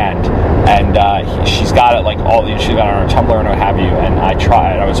of band, and she's got it she's got it on her Tumblr and what have you. And I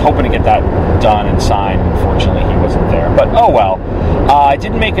tried. I was hoping to get that done and signed. Unfortunately, he wasn't there. But oh well. I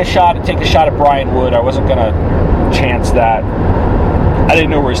didn't take a shot at Brian Wood. I wasn't gonna chance that. I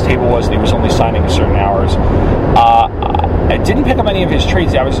didn't know where his table was, and he was only signing at certain hours. I didn't pick up any of his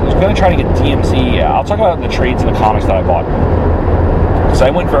trades. I was going to try to get DMZ. I'll talk about the trades and the comics that I bought, because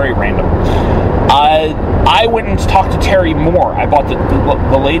I went very random. I went and talked to Terry Moore. I bought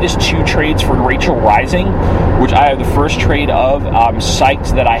the latest 2 trades for Rachel Rising, which I have the first trade of. I'm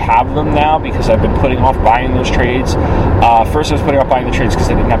psyched that I have them now, because I've been putting off buying those trades. First I was putting off buying the trades because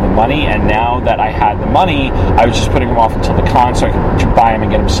I didn't have the money, and now that I had the money, I was just putting them off until the con so I could buy them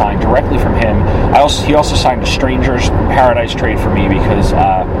and get them signed directly from him. He also signed a Strangers in Paradise trade for me, because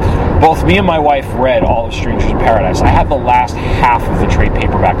both me and my wife read all of Strangers in Paradise. I have the last half of the trade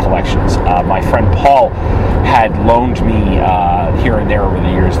paperback collections. My friend Paul had loaned me here and there over the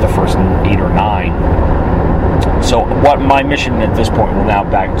years the first 8 or 9. So what my mission at this point will now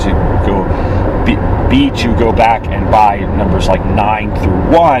be to go back and buy numbers like 9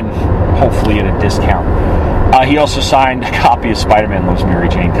 through 1, hopefully at a discount. He also signed a copy of Spider-Man Loves Mary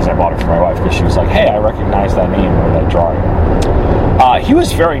Jane, because I bought it for my wife, because she was like, hey, I recognize that name or that drawing. He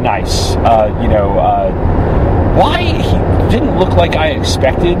was very nice. Why he didn't look like I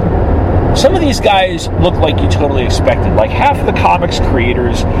expected. Some of these guys look like you totally expected. Like half of the comics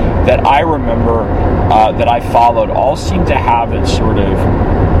creators that I remember that I followed all seem to have that sort of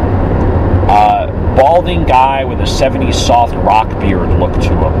balding guy with a 70s soft rock beard look to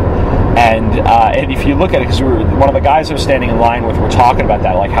him. And if you look at it, because one of the guys I was standing in line with, we're talking about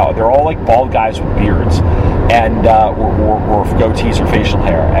that, like how they're all like bald guys with beards and or goatees or facial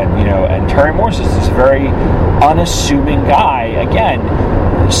hair, and Terry Morse is this very unassuming guy. Again,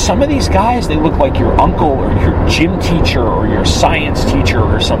 some of these guys, they look like your uncle or your gym teacher or your science teacher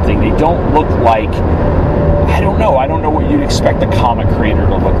or something. They don't look like, I don't know what you'd expect a comic creator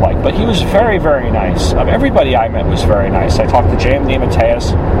to look like. But he was very, very nice. Everybody I met was very nice. I talked to J.M.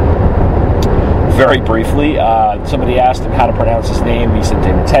 DeMatteis. very briefly. Somebody asked him how to pronounce his name. He said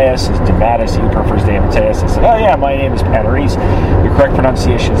DeMatteis. He prefers DeMatteis. I said, oh yeah, my name is Panarese. The correct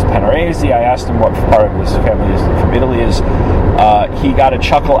pronunciation is Panarese. I asked him what part of his family is from Italy is. He got a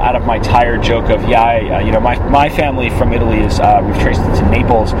chuckle out of my tired joke of, my family from Italy is, we've traced it to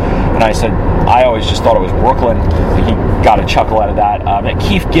Naples. And I said, I always just thought it was Brooklyn. He got a chuckle out of that.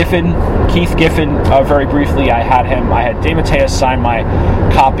 Keith Giffen, very briefly, I had DeMatteis sign my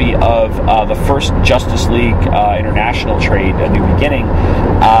copy of the first Justice League international trade, A New Beginning,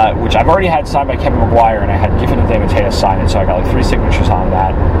 which I've already had signed by Kevin McGuire, and I had Giffen and DeMatteis sign it, so I got like 3 signatures on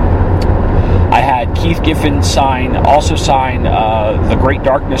that. I had Keith Giffen also sign the Great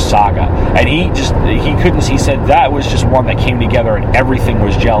Darkness Saga, and he said that was just one that came together and everything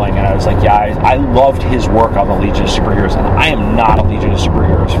was gelling, and I was like, yeah, I loved his work on the Legion of Superheroes, and I am not a Legion of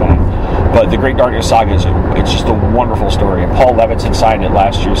Superheroes fan, but the Great Darkness Saga it's just a wonderful story, and Paul Levitzon signed it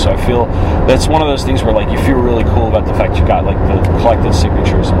last year, so I feel that's one of those things where like you feel really cool about the fact you got like the collected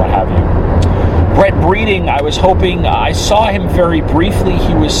signatures and what have you. Brett Breeding, I saw him very briefly.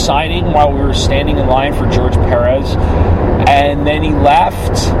 He was signing while we were standing in line for George Perez, and then he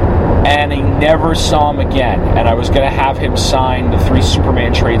left, and I never saw him again. And I was going to have him sign the 3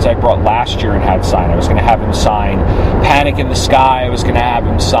 Superman trades I brought last year and had signed. I was going to have him sign Panic in the Sky. I was going to have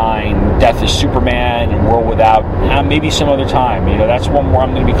him sign Death is Superman and World Without, maybe some other time. That's one where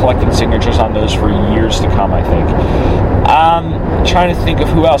I'm going to be collecting signatures on those for years to come, I think. Trying to think of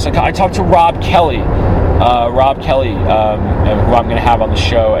who else. I talked to Rob Kelly, who I'm going to have on the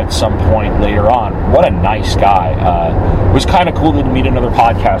show at some point later on. What a nice guy. It was kind of cool to meet another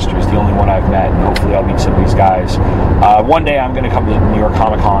podcaster. He's the only one I've met, and hopefully I'll meet some of these guys. One day I'm going to come to New York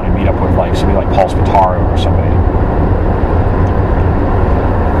Comic Con and meet up with somebody like Paul Spataro or somebody.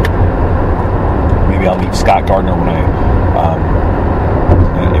 Maybe I'll meet Scott Gardner when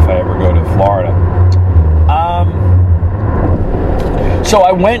if I ever go to Florida. So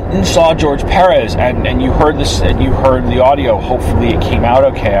I went and saw George Perez, and you heard this, and you heard the audio. Hopefully it came out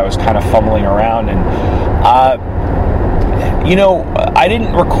okay. I was kind of fumbling around, and I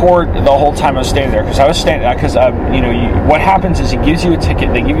didn't record the whole time I was standing there because what happens is he gives you a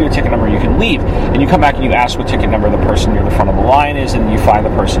ticket. They give you a ticket number. You can leave, and you come back and you ask what ticket number the person near the front of the line is, and you find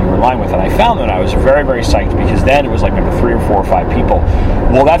the person you were in line with. And I found them, and I was very, very psyched because then it was like maybe 3 or 4 or 5 people.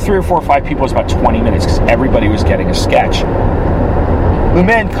 Well, that 3 or 4 or 5 people was about 20 minutes because everybody was getting a sketch. The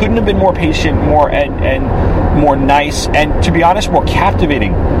man couldn't have been more patient, more more nice, and to be honest, more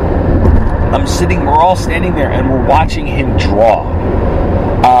captivating. We're all standing there, and we're watching him draw.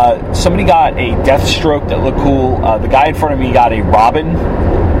 Somebody got a Deathstroke that looked cool. The guy in front of me got a Robin,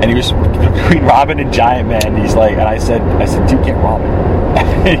 and he was between Robin and Giant Man. He's like, and I said, dude, get Robin.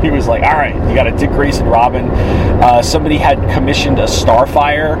 And he was like, all right, you got a Dick Grayson Robin. Somebody had commissioned a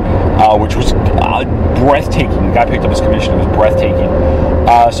Starfire, which was breathtaking. The guy picked up his commission. It was breathtaking.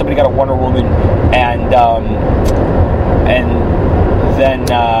 Somebody got a Wonder Woman, and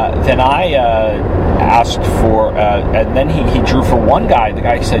then I asked for, and then he drew for one guy. The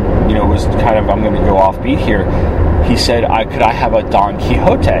guy said, was kind of, I'm going to go offbeat here. He said, could I have a Don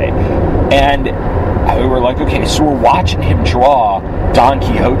Quixote? And we were like, okay, so we're watching him draw Don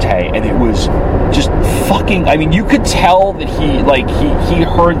Quixote, and it was just fucking, you could tell that he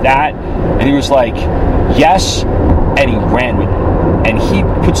heard that, and he was like, yes, and he ran with it. And he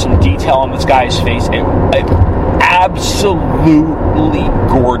put some detail on this guy's face. Absolutely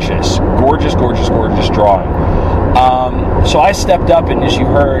gorgeous drawing. So I stepped up, and as you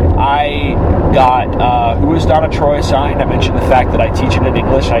heard, I got who was Donna Troy signed. I mentioned the fact that I teach it in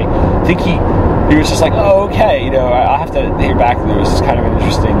English. I think he was just like, oh, okay, I'll have to hear back. It was just kind of an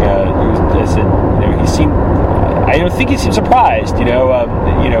interesting. He seemed. I don't think he seemed surprised, but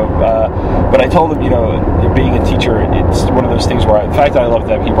I told him, being a teacher, it's one of those things where, in fact, I love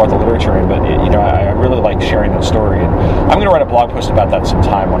that he brought the literature in, but, I really like sharing that story, and I'm going to write a blog post about that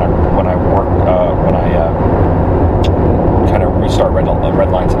sometime when I kind of restart red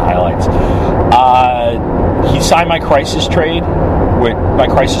lines and highlights. He signed my Crisis trade, with my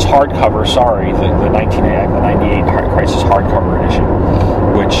Crisis hardcover, the 98 Crisis hardcover edition,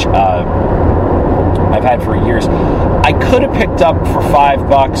 which I've had for years. I could have picked up for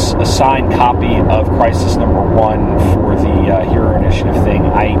 $5 a signed copy of Crisis #1 for the Hero Initiative thing.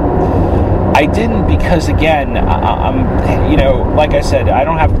 I didn't because, again, I'm like I said, I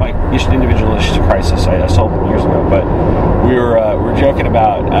don't have my individual issues of Crisis. I sold them years ago, but we were joking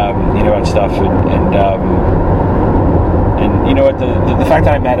about and stuff, and the fact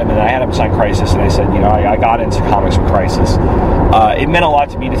that I met him and I had him sign Crisis, and I said, I got into comics with Crisis. It meant a lot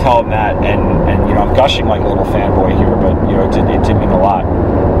to me to tell him that, and I'm gushing like a little fanboy here, but it did mean a lot.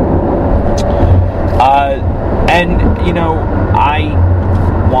 And, you know, I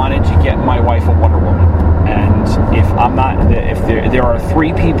wanted to get my wife a Wonder Woman. And if there are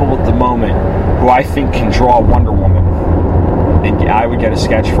 3 people at the moment who I think can draw Wonder Woman, and I would get a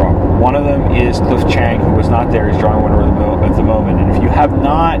sketch from. One of them is Cliff Chang, who was not there. He's drawing Wonder Woman at the moment. And if you have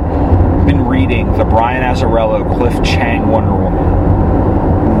not been reading the Brian Azzarello, Cliff Chang Wonder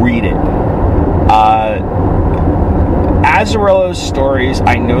Woman, read it. Azzarello's stories,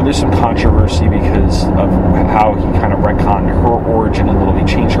 I know there's some controversy because of how he kind of retconned her origin a little. He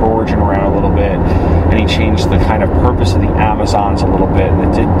changed her origin around a little bit, and he changed the kind of purpose of the Amazons a little bit, and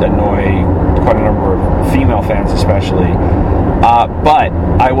it did annoy quite a number of female fans especially. But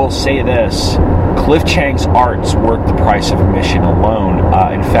I will say this, Cliff Chang's art's worth the price of admission alone.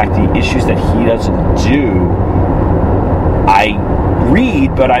 In fact, the issues that he doesn't do, I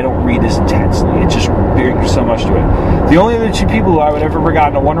read, but I don't read as intensely. It just brings so much to it. The only other 2 people who I would ever have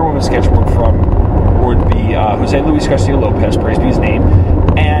gotten a Wonder Woman sketchbook from would be Jose Luis Garcia Lopez, praise be his name,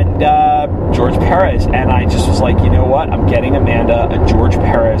 and George Perez. And I just was like, you know what? I'm getting Amanda a George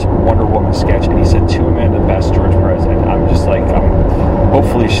Perez Wonder Woman sketch. And he said, to Amanda, best George Perez. And I'm just like,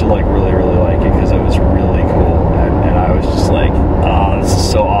 hopefully she'll like really, really like it because it was really cool. And I was just like, oh, this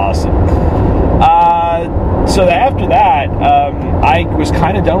is so awesome. So after that, I was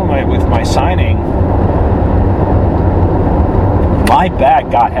kind of done with my signing. My bag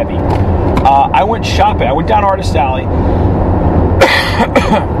got heavy. I went shopping. I went down Artist Alley.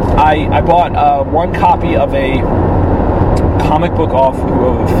 I bought 1 copy of a comic book off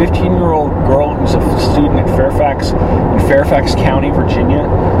of a 15-year-old girl who's a student in Fairfax County, Virginia.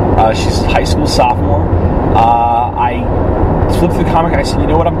 She's a high school sophomore. I flipped the comic and I said, you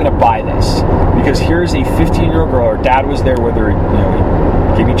know what, I'm going to buy this. Because here's a 15-year-old girl. Her dad was there with her,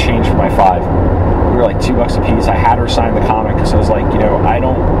 he gave me change for my 5. We were like $2 a piece. I had her sign the comic because I was like, I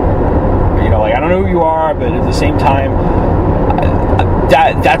don't know who you are, but at the same time,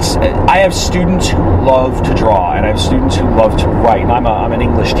 I have students who love to draw, and I have students who love to write, and I'm an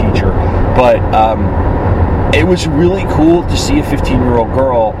English teacher, but it was really cool to see a 15-year-old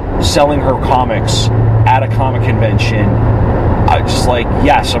girl selling her comics at a comic convention. Just like,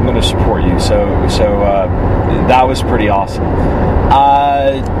 yes, I'm going to support you. So that was pretty awesome.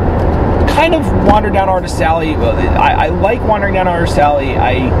 Kind of wandered down Artist Alley. I like wandering down Artist Alley.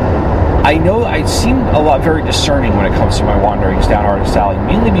 I know I seem very discerning when it comes to my wanderings down Artist Alley,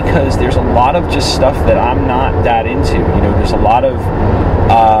 mainly because there's a lot of just stuff that I'm not that into. There's a lot of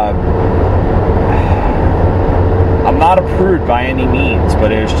I'm not a prude by any means,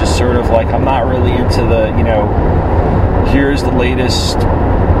 but it's just sort of like I'm not really into the, here's the latest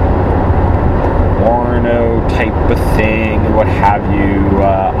porno type of thing and what have you.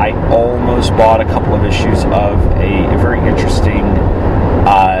 I almost bought a couple of issues of a very interesting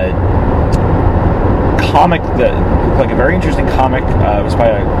comic that looked like a very interesting comic. It was by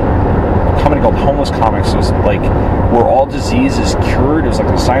a company called Homeless Comics. It was like where all disease is cured. It was like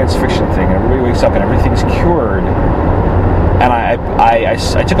a science fiction thing, and everybody wakes up and everything's cured. And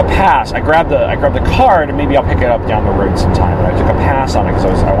I took a pass. I grabbed the card, and maybe I'll pick it up down the road sometime. And I took a pass on it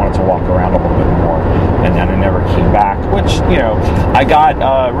because I wanted to walk around a little bit more. And then I never came back. Which I got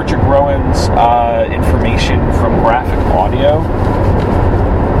Richard Rowan's information from Graphic Audio,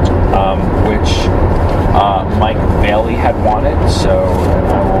 which Mike Bailey had wanted. So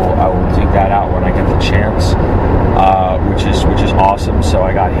I will dig that out when I get the chance, which is awesome. So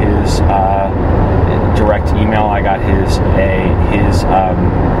I got his direct email. I got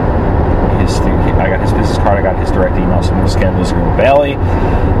I got his business card. I got his direct email. So I'm going to scan this with Bailey.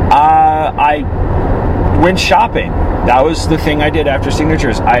 I went shopping. That was the thing I did after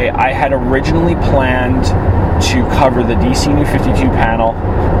signatures. I had originally planned to cover the DC New 52 panel,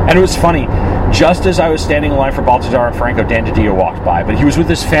 and it was funny. Just as I was standing in line for Baltazar and Franco, Dan DiDio walked by, but he was with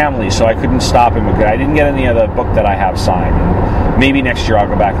his family, so I couldn't stop him. I didn't get any of the book that I have signed. And maybe next year I'll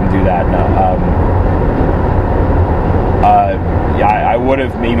go back and do that. I would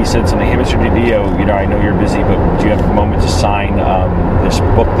have maybe said something. Hey, Mr. DiDio, I know you're busy, but do you have a moment to sign this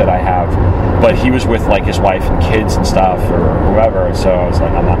book that I have? But he was with like his wife and kids and stuff, or whoever, so I was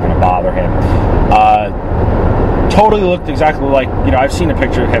like, I'm not going to bother him. Totally looked exactly like, I've seen a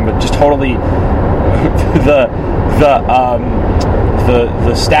picture of him, but just totally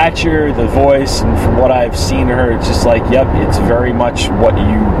the stature, the voice, and from what I've seen her, it's just like, yep, it's very much what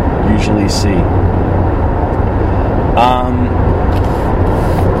you usually see.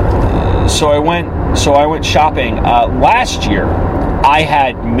 So I went shopping. Last year, I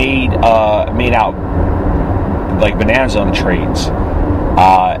had made out like bonanza on the trades,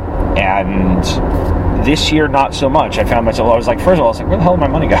 and this year not so much. I found myself. I was like, first of all, where the hell did my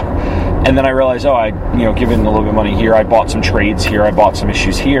money go? And then I realized, given a little bit of money here, I bought some trades here, I bought some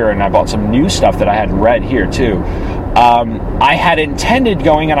issues here, and I bought some new stuff that I hadn't read here too. I had intended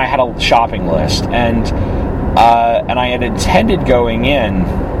going, and I had a shopping list, and I had intended going in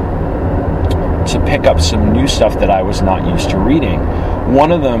to pick up some new stuff that I was not used to reading.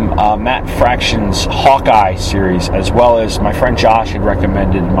 One of them, Matt Fraction's Hawkeye series, as well as my friend Josh had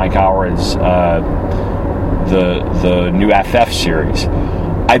recommended Mike Allred's the new FF series.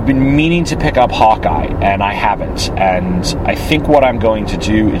 I've been meaning to pick up Hawkeye, and I haven't. And I think what I'm going to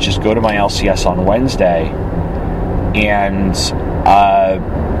do is just go to my LCS on Wednesday and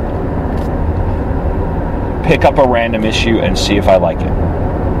pick up a random issue and see if I like it.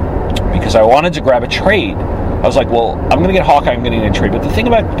 Because I wanted to grab a trade. I was like, well, I'm going to get Hawkeye, I'm going to get a trade. But the thing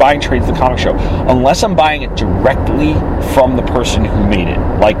about buying trades at the comic show, unless I'm buying it directly from the person who made it,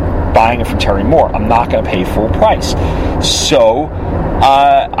 like buying it from Terry Moore, I'm not going to pay full price. So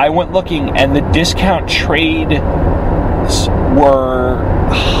I went looking, and the discount trades were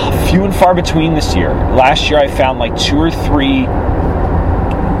few and far between this year. Last year I found like 2 or 3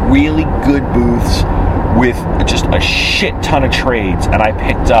 really good booths with just a shit ton of trades, and I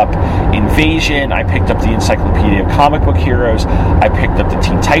picked up Invasion, I picked up the Encyclopedia of Comic Book Heroes, I picked up the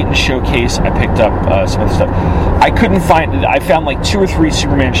Teen Titans Showcase, I picked up some other stuff. I found like 2 or 3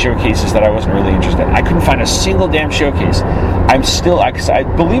 Superman showcases that I wasn't really interested in. I couldn't find a single damn showcase. I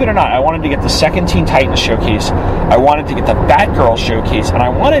believe it or not, I wanted to get the second Teen Titans Showcase, I wanted to get the Batgirl Showcase, and I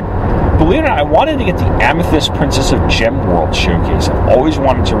wanted to get the Amethyst Princess of Gem World Showcase. I've always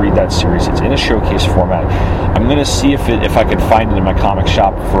wanted to read that series. It's in a showcase format. I'm going to see if I can find it in my comic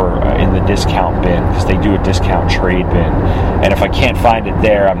shop in the discount bin, because they do a discount trade bin. And if I can't find it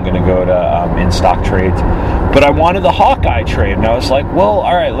there, I'm going to go to in stock trades. But I wanted the Hawkeye trade, and I was like, well,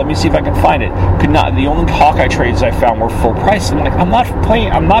 all right, let me see if I can find it. The only Hawkeye trades I found were full price. And I'm like,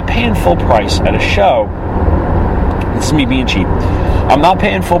 I'm not paying full price at a show. This is me being cheap. I'm not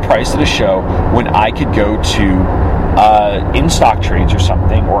paying full price at a show when I could go to in-stock trades or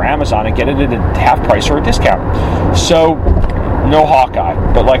something, or Amazon, and get it at a half price or a discount. So, no Hawkeye.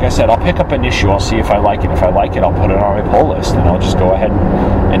 But like I said, I'll pick up an issue. I'll see if I like it. If I like it, I'll put it on my pull list, and I'll just go ahead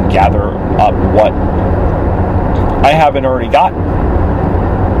and gather up what I haven't already gotten.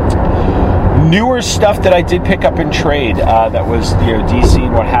 Newer stuff that I did pick up in trade that was DC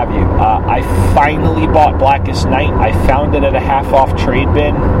and what have you. I finally bought Blackest Night. I found it at a half-off trade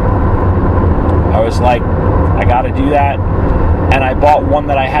bin. I was like, I got to do that. And I bought one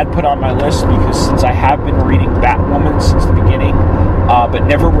that I had put on my list because since I have been reading Batwoman since the beginning, but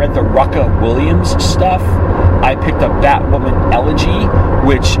never read the Rucka Williams stuff, I picked up Batwoman Elegy,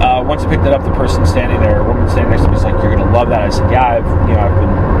 which once I picked it up, the person standing there, a woman standing next to me, was like, "You're going to love that." I said, "Yeah,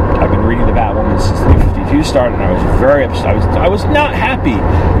 I've been reading the Batwoman since the New 52 started," and I was very upset. I was not happy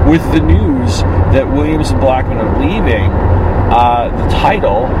with the news that Williams and Blackman are leaving the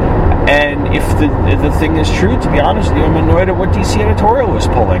title. And if the thing is true, to be honest with you, I'm annoyed at what DC Editorial was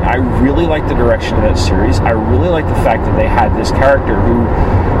pulling. I really like the direction of that series. I really like the fact that they had this character who,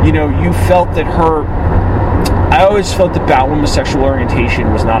 you felt that her... I always felt that Batwoman's sexual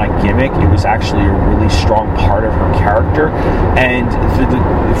orientation was not a gimmick. It was actually a really strong part of her character. And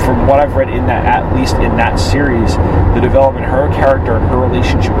from what I've read in that, at least in that series, the development of her character and her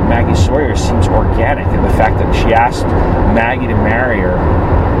relationship with Maggie Sawyer seems organic. And the fact that she asked Maggie to marry her,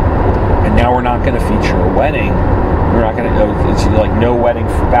 and now we're not going to feature a wedding. We're not going to, it's like no wedding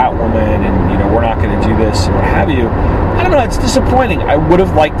for Batwoman, and we're not going to do this and what have you. I don't know, it's disappointing. I would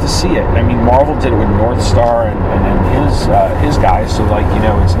have liked to see it. I mean, Marvel did it with North Star and his guys, so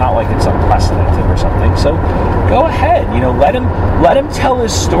it's not like it's unprecedented or something. So go ahead, let him tell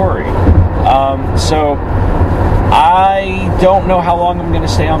his story. So I don't know how long I'm going to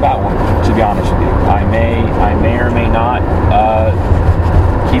stay on Batwoman, to be honest with you. I may or may not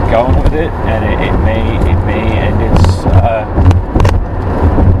keep going with it, and it may end its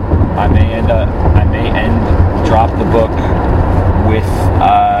I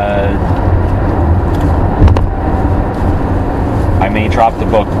may drop the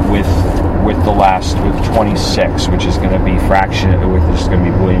book with the last, with 26, which is going to be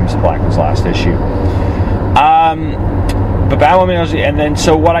Williams and Blackman's last issue. But Batwoman, and then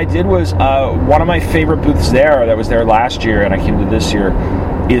so what I did was one of my favorite booths that was there last year, and I came to this year,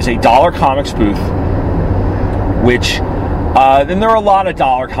 is a Dollar Comics booth, which then there are a lot of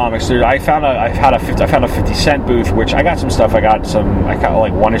Dollar Comics. I found a 50-cent booth, which I got some stuff. I got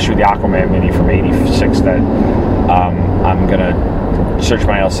like one issue of the Aquaman mini from '86 that I'm gonna search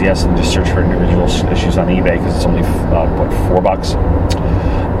my LCS and just search for individual issues on eBay because it's only $4.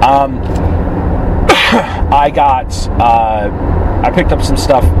 I got I picked up some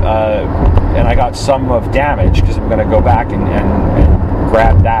stuff, and I got some of Damage because I'm going to go back and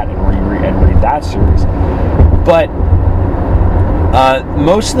grab that and read that series. But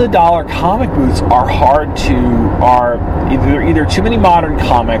most of the dollar comic booths are either too many modern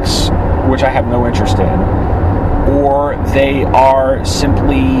comics, which I have no interest in, or they are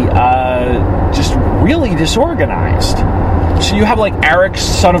simply just really disorganized. So you have like Eric's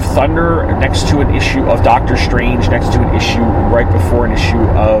Son of Thunder next to an issue of Doctor Strange, next to an issue right before an issue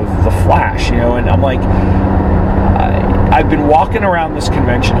of The Flash, and I'm like, I've been walking around this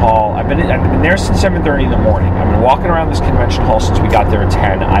convention hall. I've been there since 7:30 in the morning. I've been walking around this convention hall since we got there at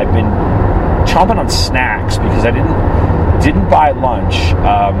 10. I've been chomping on snacks because I didn't buy lunch,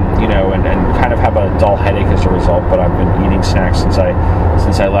 and kind of have a dull headache as a result. But I've been eating snacks since I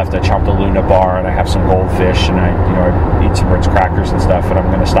left. I chomped a Luna bar, and I have some goldfish, and I eat some Ritz crackers and stuff. And I'm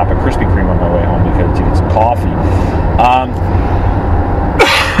going to stop at Krispy Kreme on my way home to get some coffee,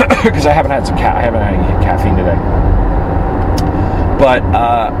 because I haven't had any caffeine today. But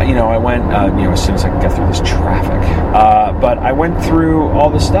I went as soon as I could get through this traffic. But I went through all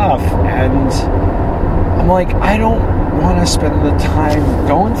the stuff, and I'm like, I don't want to spend the time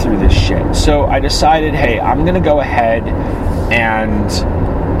going through this shit. So I decided, hey, I'm going to go ahead and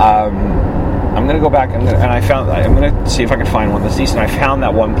I'm going to go back and I'm going to see if I can find one that's decent. I found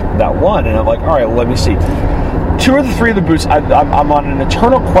that one, and I'm like, all right, well, let me see. 2 or 3 of the booths, I'm on an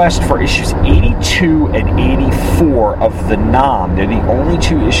eternal quest for issues 82 and 84 of the Nam. They're the only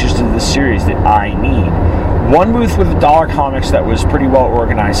 2 issues of the series that I need. One booth with the dollar comics that was pretty well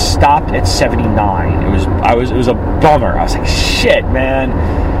organized stopped at 79. It was a bummer. I was like, shit, man.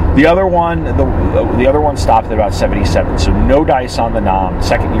 The other one stopped at about 77. So no dice on the Nam.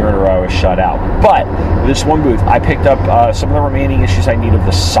 Second year in a row I was shut out. But this one booth, I picked up some of the remaining issues I need of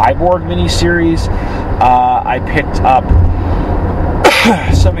the Cyborg miniseries. I picked up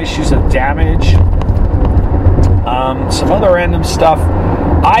some issues of Damage. Some other random stuff.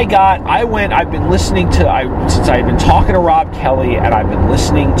 I've been listening to, since I've been talking to Rob Kelly, and I've been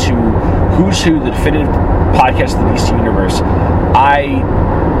listening to Who's Who, the definitive podcast of the DC Universe, I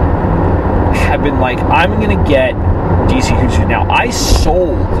have been like, I'm going to get DC Who's Who. Now, I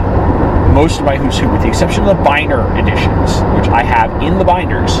sold most of my Who's Who, with the exception of the binder editions, which I have in the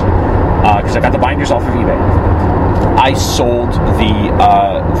binders, because I got the binders off of eBay. I sold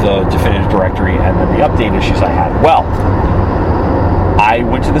the definitive directory and then the update issues I had. Well, I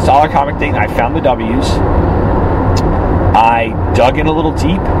went to this dollar comic thing. I found the W's. I dug in a little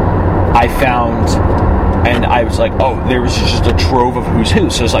deep. And I was like, oh, there was just a trove of Who's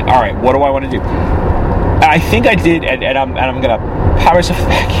Who. So it's like, all right, what do I want to do? I think I did, and I'm gonna pat myself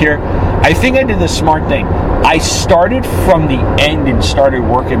back here. I think I did the smart thing. I started from the end and started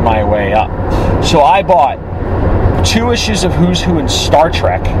working my way up. So I bought 2 issues of Who's Who in Star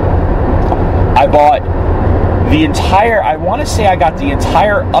Trek. I bought the entire, I want to say I got the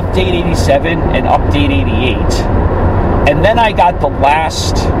entire Update 87 and Update 88. And then I got the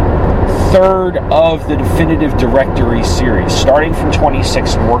last third of the definitive directory series, starting from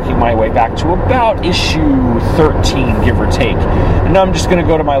 26 and working my way back to about issue 13, give or take. And now I'm just going to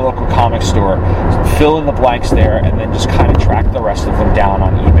go to my local comic store, fill in the blanks there, and then just kind of track the rest of them down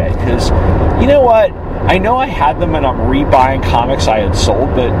on eBay. Because, you know what? I know I had them and I'm rebuying comics I had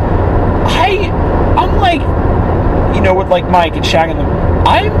sold, but I'm like, with like Mike and Shag and them,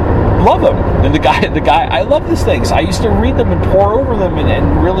 I love them. And the guy, I love these things. I used to read them and pore over them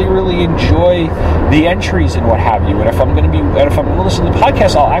and really, really enjoy the entries and what have you. And if I'm going to listen to the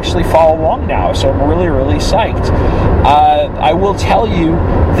podcast, I'll actually follow along now. So I'm really, really psyched. I will tell you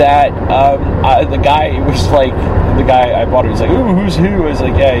that the guy I bought it, he was like, ooh, Who's Who? I was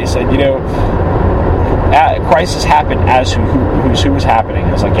like, yeah. He said, Crisis happened as Who's Who was happening.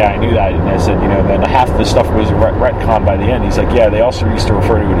 I was like, yeah, I knew that. And I said, then half the stuff was retconned by the end. He's like, yeah, they also used to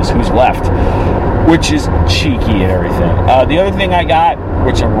refer to it as Who's Left, which is cheeky and everything. The other thing I got,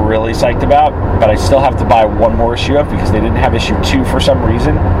 which I'm really psyched about, but I still have to buy one more issue of because they didn't have issue 2 for some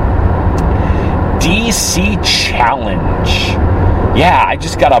reason. DC Challenge. Yeah, I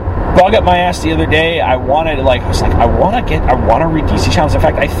just got a bug up my ass the other day. I want to read DC Challenge. In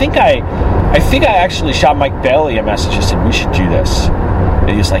fact, I think I actually shot Mike Bailey a message and said we should do this. And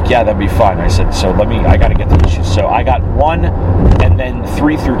he's like, yeah, that'd be fun. I said, so I got to get the issues. So I got 1 and then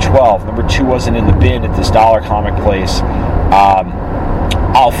 3 through 12. Number 2 wasn't in the bin at this dollar comic place.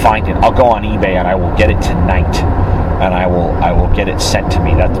 I'll find it. I'll go on eBay and I will get it tonight. And I will get it sent to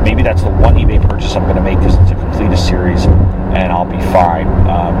me. Maybe that's the one eBay purchase I'm going to make to complete a series, and I'll be fine.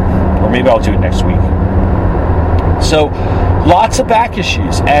 Or maybe I'll do it next week. So lots of back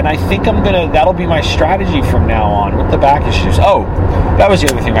issues, and I think that'll be my strategy from now on with the back issues. Oh, that was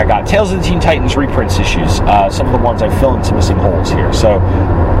the other thing I got. Tales of the Teen Titans reprints issues. Some of the ones I fill in some missing holes here. So,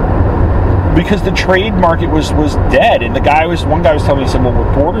 because the trade market was dead, and one guy was telling me, he said, well,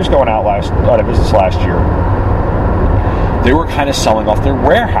 with Borders going out of business last year, they were kind of selling off their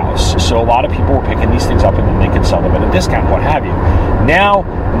warehouse. So a lot of people were picking these things up and then they could sell them at a discount, what have you. Now,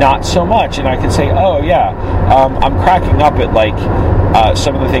 not so much. And I can say, oh, yeah, I'm cracking up at like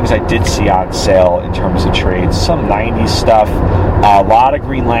some of the things I did see on sale in terms of trades. Some 90s stuff, a lot of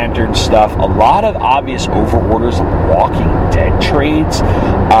Green Lantern stuff, a lot of obvious overorders of Walking Dead trades,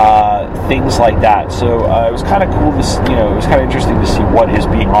 things like that. So it was kind of cool to, it was kind of interesting to see what is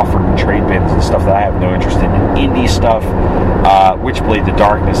being offered in trade bins and stuff that I have no interest in. Indie stuff, Witchblade the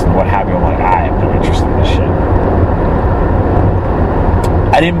Darkness and what have you. I'm like, I have no interest in this shit.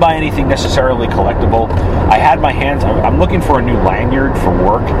 I didn't buy anything necessarily collectible. I had my hands. I'm looking for a new lanyard for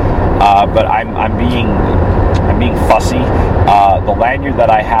work, but I'm being fussy. The lanyard that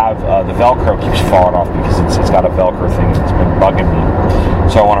I have, the Velcro keeps falling off because it's got a Velcro thing and it's been bugging me.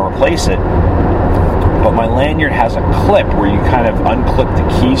 So I want to replace it. But my lanyard has a clip where you kind of unclip the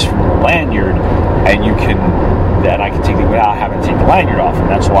keys from the lanyard, and I can take it without having to take the lanyard off, and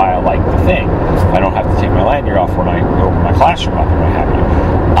that's why I like the thing. I don't have to take my lanyard off when I open my classroom up and what have you.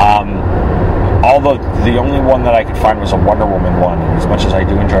 Although the only one that I could find was a Wonder Woman one, and as much as I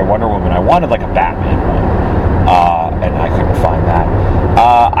do enjoy Wonder Woman, I wanted like a Batman one, and I couldn't find that.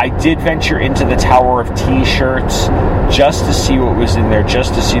 I did venture into the Tower of T-shirts just to see what was in there,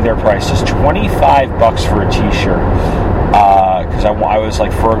 just to see their prices. $25 for a T-shirt. Because I was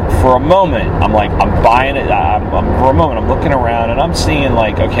like, for a moment, I'm like, I'm buying it. For a moment, I'm looking around and I'm seeing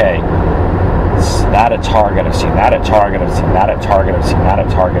like, okay, it's that at Target. I've seen that at Target. I've seen that at Target. I've seen that at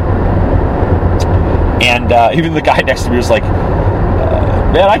Target. And even the guy next to me was like,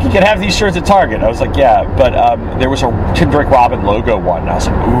 man, I could have these shirts at Target. I was like, yeah, but there was a Tim Drake Robin logo one. And I was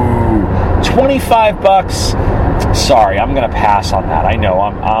like, ooh, $25. Sorry, I'm gonna pass on that. I know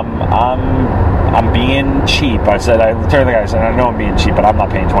I'm being cheap. I turned to the guy and said, I know I'm being cheap, but I'm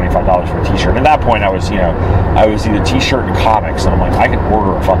not paying $25 for a T-shirt. And at that point, I was either T-shirt and comics, and I'm like, I can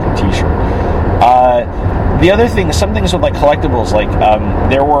order a fucking T-shirt. The other thing, some things with like collectibles, like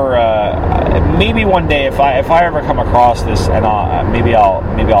there were maybe one day if I ever come across this, and maybe I'll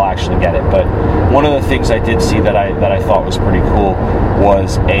actually get it. But one of the things I did see that I thought was pretty cool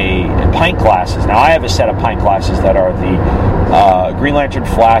was a pint glasses. Now I have a set of pint glasses that are the Green Lantern,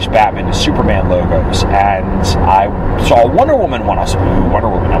 Flash, Batman, and Superman logos, and I saw a Wonder Woman one. I was like, ooh, Wonder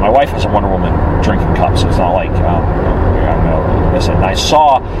Woman. Now my wife has a Wonder Woman drinking cup, so it's not like listen. I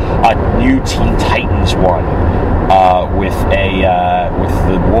saw a new Teen Titans one with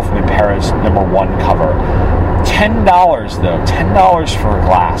the Wolfman Perez #1 cover. $10 though, $10 for a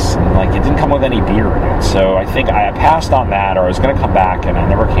glass, and like it didn't come with any beer in it. So I think I passed on that, or I was going to come back, and I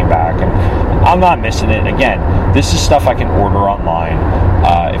never came back. And I'm not missing it. Again, this is stuff I can order online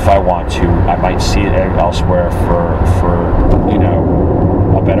if I want to. I might see it elsewhere for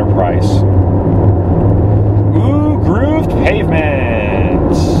a better price. Ooh, grooved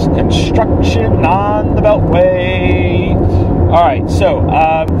pavements, construction on the Beltway. All right, so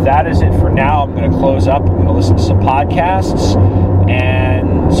that is it for now. I'm going to close up. I'm going to listen to some podcasts,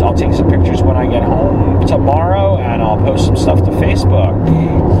 and I'll take some pictures when I get home tomorrow, and I'll post some stuff to Facebook.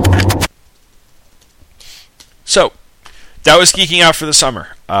 So, that was Geeking Out for the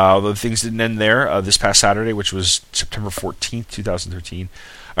summer. Although things didn't end there. This past Saturday, which was September 14th, 2013,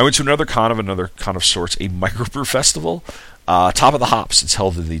 I went to another con of sorts, a microbrew festival. Top of the Hops. It's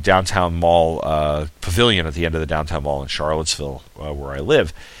held in the downtown mall pavilion at the end of the downtown mall in Charlottesville, where I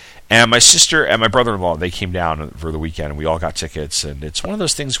live. And my sister and my brother-in-law, they came down for the weekend, and we all got tickets. And it's one of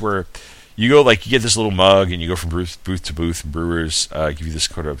those things where you go, like, you get this little mug, and you go from booth to booth, and brewers give you this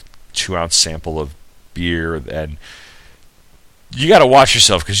kind of 2-ounce sample of beer, and you got to watch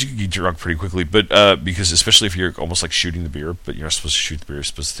yourself because you can get drunk pretty quickly. But because especially if you're almost like shooting the beer, but you're not supposed to shoot the beer, you're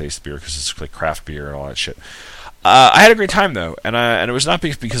supposed to taste the beer because it's like craft beer and all that shit. I had a great time though, and it was not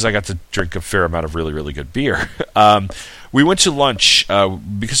because I got to drink a fair amount of really, really good beer. We went to lunch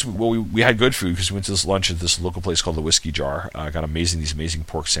because we had good food because we went to this lunch at this local place called the Whiskey Jar. Got these amazing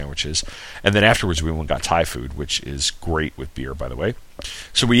pork sandwiches, and then afterwards we went and got Thai food, which is great with beer, by the way.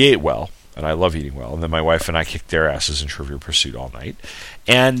 So we ate well, and I love eating well. And then my wife and I kicked their asses in Trivial Pursuit all night.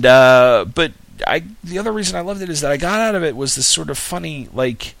 And but the other reason I loved it is that I got out of it was this sort of funny,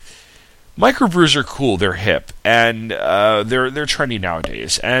 like, microbrews are cool, they're hip, and they're trendy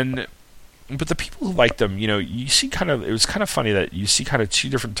nowadays. But the people who like them, you see it was kind of funny that you see kind of two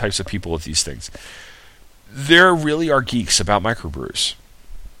different types of people with these things. there really are geeks about microbrews.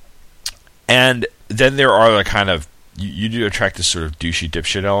 And then there are the kind of, you do attract this sort of douchey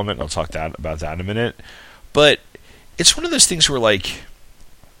dipshit element. I'll talk about that in a minute. But it's one of those things where, like,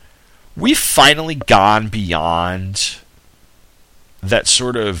 we've finally gone beyond that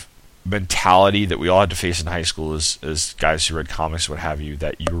sort of mentality that we all had to face in high school as guys who read comics, what have you,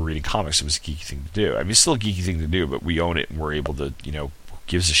 that you were reading comics, it was a geeky thing to do. I mean, it's still a geeky thing to do, but we own it and we're able to, you know, who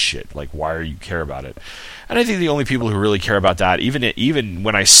gives a shit? Like, why are you care about it? And I think the only people who really care about that, even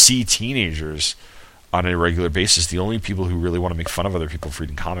when I see teenagers on a regular basis, the only people who really want to make fun of other people for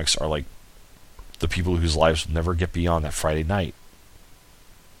reading comics are, like, the people whose lives will never get beyond that Friday night.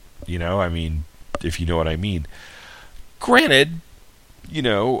 You know, I mean, if you know what I mean. Granted, you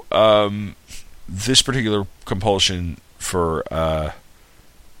know, this particular compulsion for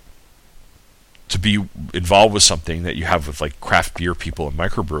to be involved with something that you have with, like, craft beer people and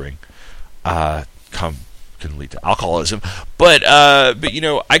microbrewing can lead to alcoholism. But you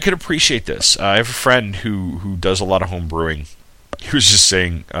know, I could appreciate this. I have a friend who does a lot of home brewing. He was just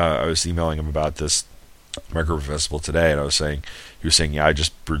saying, I was emailing him about this microbrew festival today, and he was saying, yeah, I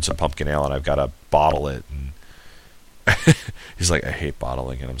just brewed some pumpkin ale and I've got to bottle it. And he's like, I hate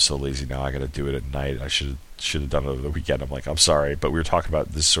bottling and I'm so lazy now. I got to do it at night. I should have done it over the weekend. I'm like, I'm sorry, but we were talking about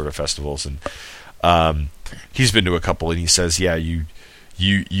this sort of festivals, and he's been to a couple, and he says, yeah, you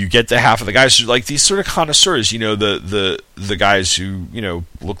get the half of the guys who, like, these sort of connoisseurs, you know, the guys who, you know,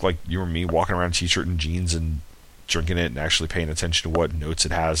 look like you or me, walking around in t-shirt and jeans and drinking it and actually paying attention to what notes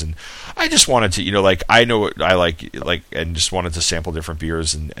it has. And I just wanted to, you know, like, I know what I like, and just wanted to sample different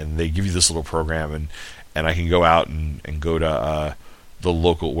beers, and they give you this little program, and I can go out and go to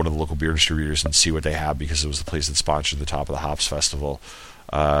one of the local beer distributors and see what they have, because it was the place that sponsored the Top of the Hops Festival.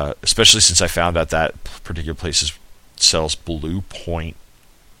 Especially since I found out that particular place sells Blue Point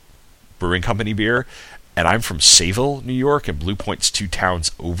Brewing Company beer, and I'm from Sayville, New York, and Blue Point's 2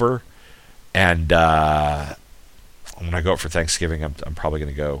 towns over. And when I go out for Thanksgiving, I'm probably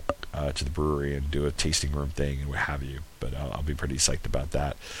going to go to the brewery and do a tasting room thing and what have you. But I'll be pretty psyched about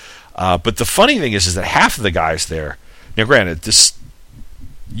that. But the funny thing is that half of the guys there, now granted, this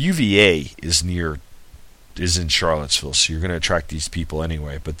UVA is in Charlottesville, so you're going to attract these people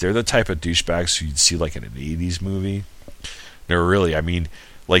anyway, but they're the type of douchebags who you'd see, like, in an 80s movie. They're really, I mean,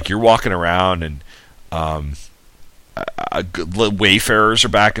 like, you're walking around and Wayfarers are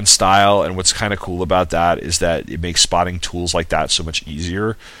back in style, and what's kind of cool about that is that it makes spotting tools like that so much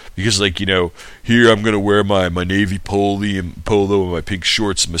easier, because, like, you know, here I'm going to wear my navy polo and my pink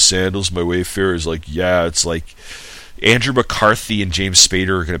shorts and my sandals, my Wayfarers, like, yeah, it's like Andrew McCarthy and James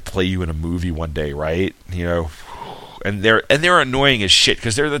Spader are going to play you in a movie one day, right? You know, and they're annoying as shit,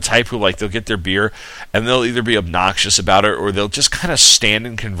 because they're the type who, like, they'll get their beer and they'll either be obnoxious about it, or they'll just kind of stand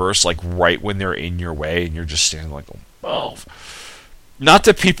and converse, like, right when they're in your way, and you're just standing like, oh. Not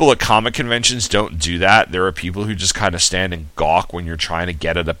that people at comic conventions don't do that. There are people who just kind of stand and gawk when you're trying to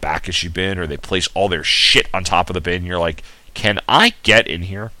get at a back issue bin, or they place all their shit on top of the bin, and you're like, can I get in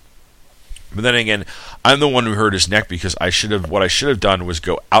here? But then again, I'm the one who hurt his neck, because what I should have done was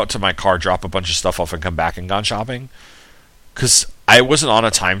go out to my car, drop a bunch of stuff off, and come back and gone shopping. Because I wasn't on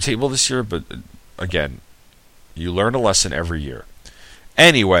a timetable this year, but again, you learn a lesson every year.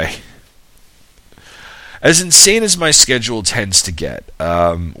 Anyway, as insane as my schedule tends to get,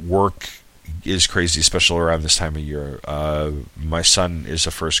 work is crazy, especially around this time of year. My son is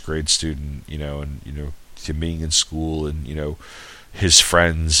a first grade student, you know, and, you know, him being in school, and, you know, his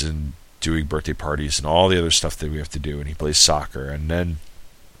friends, and doing birthday parties and all the other stuff that we have to do, and he plays soccer. And then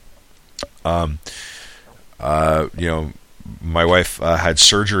you know, my wife had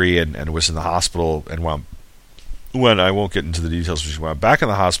surgery and was in the hospital, and when I won't get into the details, but she went back in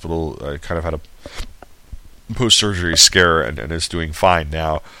the hospital, kind of had a post-surgery scare, and is doing fine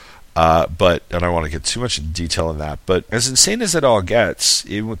now. But I don't want to get too much in detail in that, but as insane as it all gets,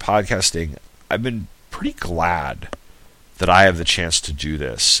 even with podcasting, I've been pretty glad that I have the chance to do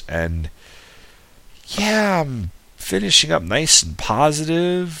this. And yeah, I'm finishing up nice and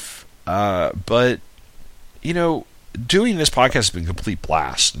positive, but, you know, doing this podcast has been a complete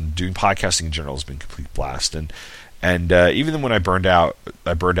blast, and doing podcasting in general has been a complete blast. And even when I burned out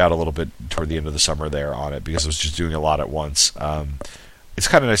a little bit toward the end of the summer there on it, because I was just doing a lot at once. It's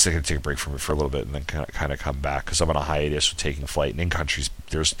kind of nice to take a break from it for a little bit and then kind of come back, because I'm on a hiatus with Taking Flight, and In Country's,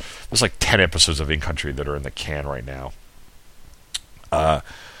 there's like 10 episodes of In Country that are in the can right now.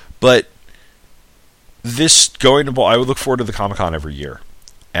 But this I would look forward to the Comic-Con every year,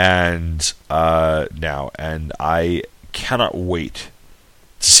 and I cannot wait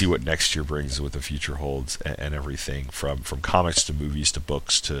to see what next year brings, what the future holds, and everything from comics to movies to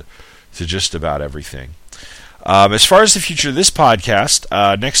books to to just about everything. As far as the future of this podcast,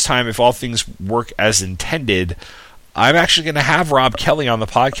 next time, if all things work as intended, I'm actually going to have Rob Kelly on the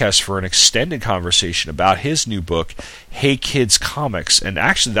podcast for an extended conversation about his new book, Hey Kids Comics. And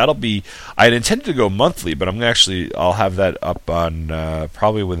actually, I had intended to go monthly, but I'll have that up on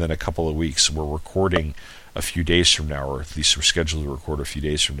probably within a couple of weeks. We're recording a few days from now, or at least we're scheduled to record a few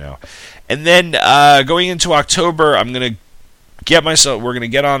days from now. And then going into October, we're going to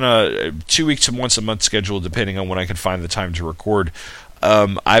get on a 2 week to once a month schedule, depending on when I can find the time to record.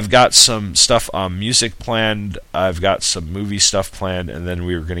 I've got some stuff on music planned. I've got some movie stuff planned, and then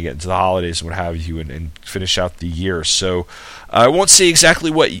we're going to get into the holidays and what have you, and finish out the year. So I won't say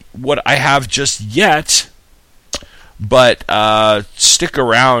exactly what I have just yet, but stick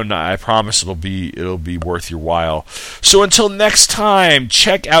around. I promise it'll be worth your while. So until next time,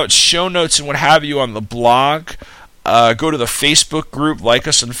 check out show notes and what have you on the blog. Go to the Facebook group, like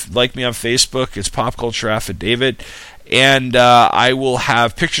me on Facebook. It's Pop Culture Affidavit. And I will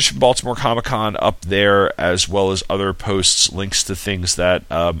have pictures from Baltimore Comic-Con up there, as well as other posts, links to things that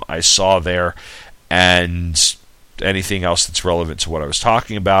I saw there, and anything else that's relevant to what I was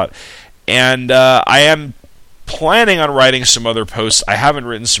talking about. And I am planning on writing some other posts. I haven't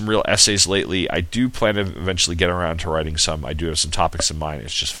written some real essays lately. I do plan to eventually get around to writing some. I do have some topics in mind.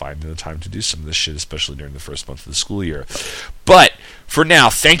 It's just finding the time to do some of this shit, especially during the first month of the school year. But for now,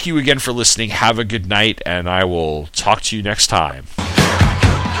 thank you again for listening. Have a good night, and I will talk to you next time.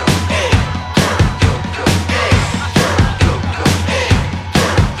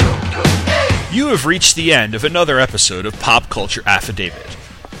 You have reached the end of another episode of Pop Culture Affidavit.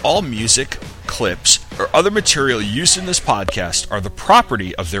 All music, clips, or other material used in this podcast are the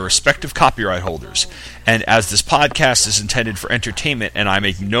property of their respective copyright holders, and as this podcast is intended for entertainment and I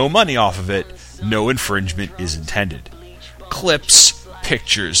make no money off of it, no infringement is intended. Clips,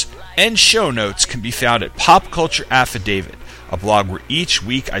 pictures, and show notes can be found at Pop Culture Affidavit, a blog where each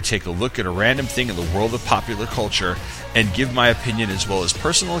week I take a look at a random thing in the world of popular culture and give my opinion as well as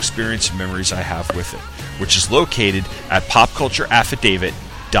personal experience and memories I have with it, which is located at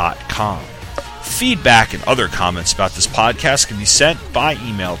popcultureaffidavit.com. Feedback and other comments about this podcast can be sent by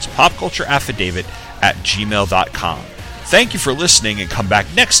email to popcultureaffidavit@gmail.com. Thank you for listening, and come back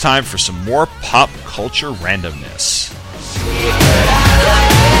next time for some more pop culture randomness.